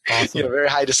 Awesome. Very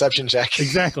high deception check.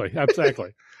 Exactly.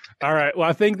 All right. Well,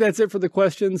 I think that's it for the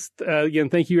questions. Again,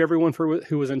 thank you everyone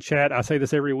who was in chat. I say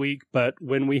this every week, but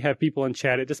when we have people in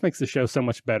chat, it just makes the show so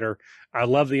much better. I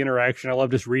love the interaction. I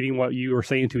love just reading what you are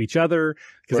saying to each other,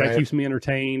 because that keeps me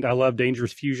entertained. I love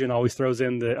Dangerous Fusion. Always throws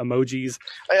in the emojis.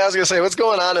 I was going to say, what's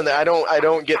going on in there? I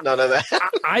don't get none of that.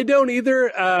 I don't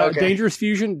either. Dangerous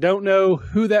Fusion, don't know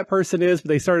who that person is, but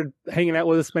they started hanging out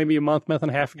with us maybe a month and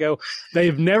a half ago.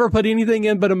 They've never put anything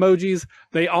in but emojis.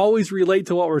 They always relate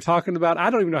to what we're talking about.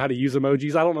 I don't even know how to use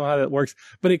emojis. I don't know how that works,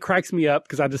 but it cracks me up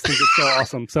because I just think it's so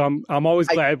awesome. So I'm always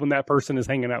glad when that person is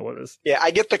hanging out with us. Yeah,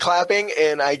 I get the clapping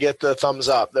and I get the thumbs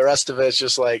up. The rest of it's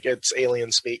just like it's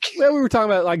alien speak. Well, we were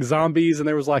talking about like zombies, and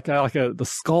there was like the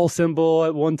skull symbol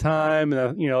at one time,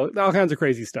 and all kinds of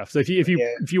crazy stuff. So if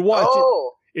you watch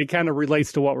it kind of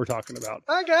relates to what we're talking about.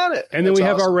 I got it. And then we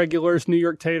have our regulars: New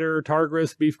York Tater,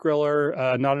 Targris, Beef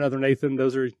Griller, Not Another Nathan.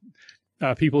 Those are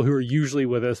people who are usually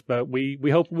with us, but we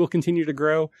hope we'll continue to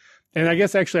grow. And I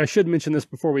guess actually I should mention this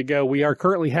before we go. We are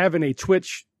currently having a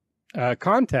Twitch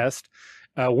contest.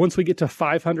 Once we get to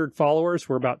 500 followers,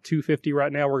 we're about 250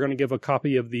 right now. We're going to give a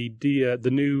copy of the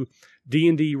new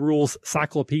D&D Rules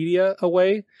Cyclopedia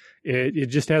away. It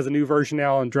just has a new version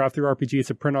now on DriveThruRPG. It's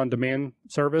a print-on-demand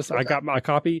service. Okay. I got my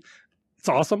copy. It's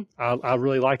awesome. I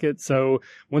really like it. So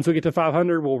once we get to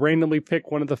 500, we'll randomly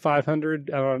pick one of the 500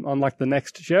 on like the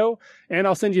next show, and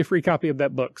I'll send you a free copy of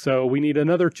that book. So we need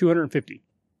another 250.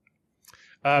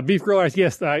 Beef Grill,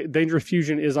 yes, Dangerous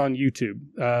Fusion is on YouTube.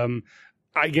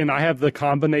 Again, I have the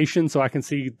combination, so I can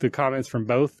see the comments from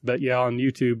both. But yeah, on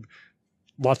YouTube,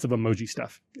 lots of emoji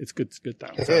stuff. It's good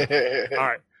time. So, all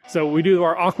right. So we do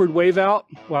our awkward wave out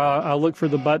while I look for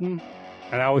the button.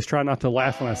 And I always try not to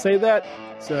laugh when I say that.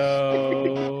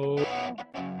 So...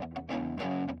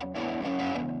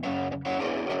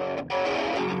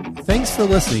 Thanks for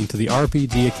listening to the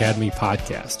RPG Academy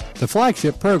podcast, the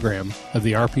flagship program of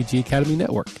the RPG Academy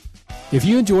Network. If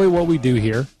you enjoy what we do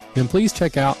here, then please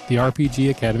check out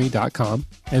therpgacademy.com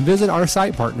and visit our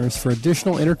site partners for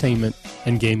additional entertainment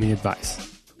and gaming advice.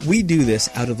 We do this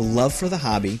out of love for the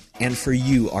hobby and for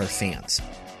you, our fans.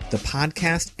 The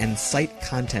podcast and site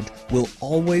content will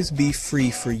always be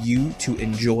free for you to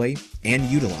enjoy and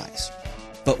utilize.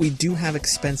 But we do have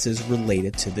expenses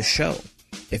related to the show.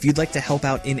 If you'd like to help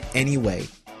out in any way,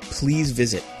 please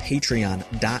visit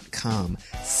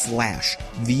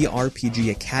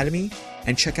patreon.com/therpgacademy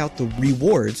and check out the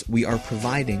rewards we are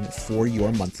providing for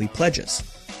your monthly pledges.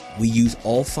 We use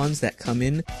all funds that come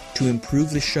in to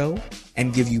improve the show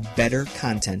and give you better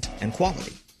content and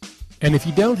quality. And if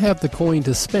you don't have the coin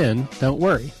to spend, don't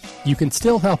worry. You can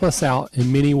still help us out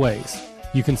in many ways.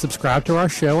 You can subscribe to our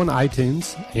show on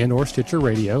iTunes and or Stitcher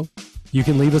Radio. You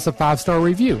can leave us a 5-star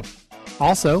review.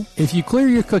 Also, if you clear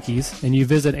your cookies and you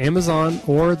visit Amazon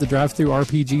or the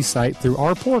DriveThruRPG site through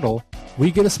our portal, we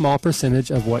get a small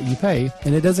percentage of what you pay,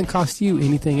 and it doesn't cost you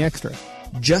anything extra.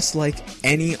 Just like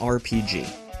any RPG,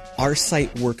 our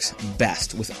site works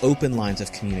best with open lines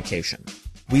of communication.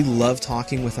 We love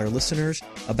talking with our listeners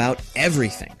about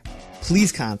everything.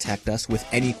 Please contact us with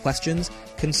any questions,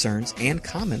 concerns, and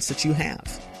comments that you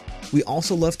have. We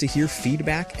also love to hear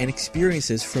feedback and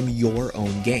experiences from your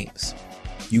own games.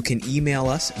 You can email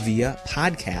us via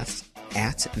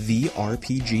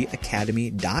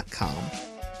podcast@therpgacademy.com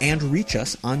and reach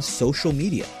us on social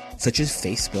media, such as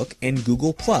Facebook and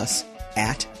Google+,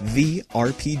 at The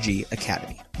RPG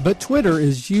Academy. But Twitter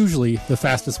is usually the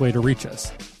fastest way to reach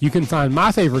us. You can find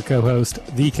my favorite co-host,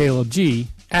 The Caleb G,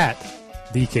 at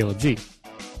The Caleb G.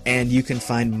 And you can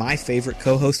find my favorite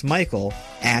co-host, Michael,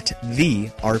 at The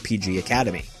RPG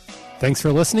Academy. Thanks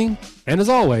for listening, and as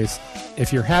always,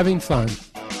 if you're having fun,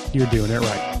 you're doing it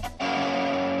right.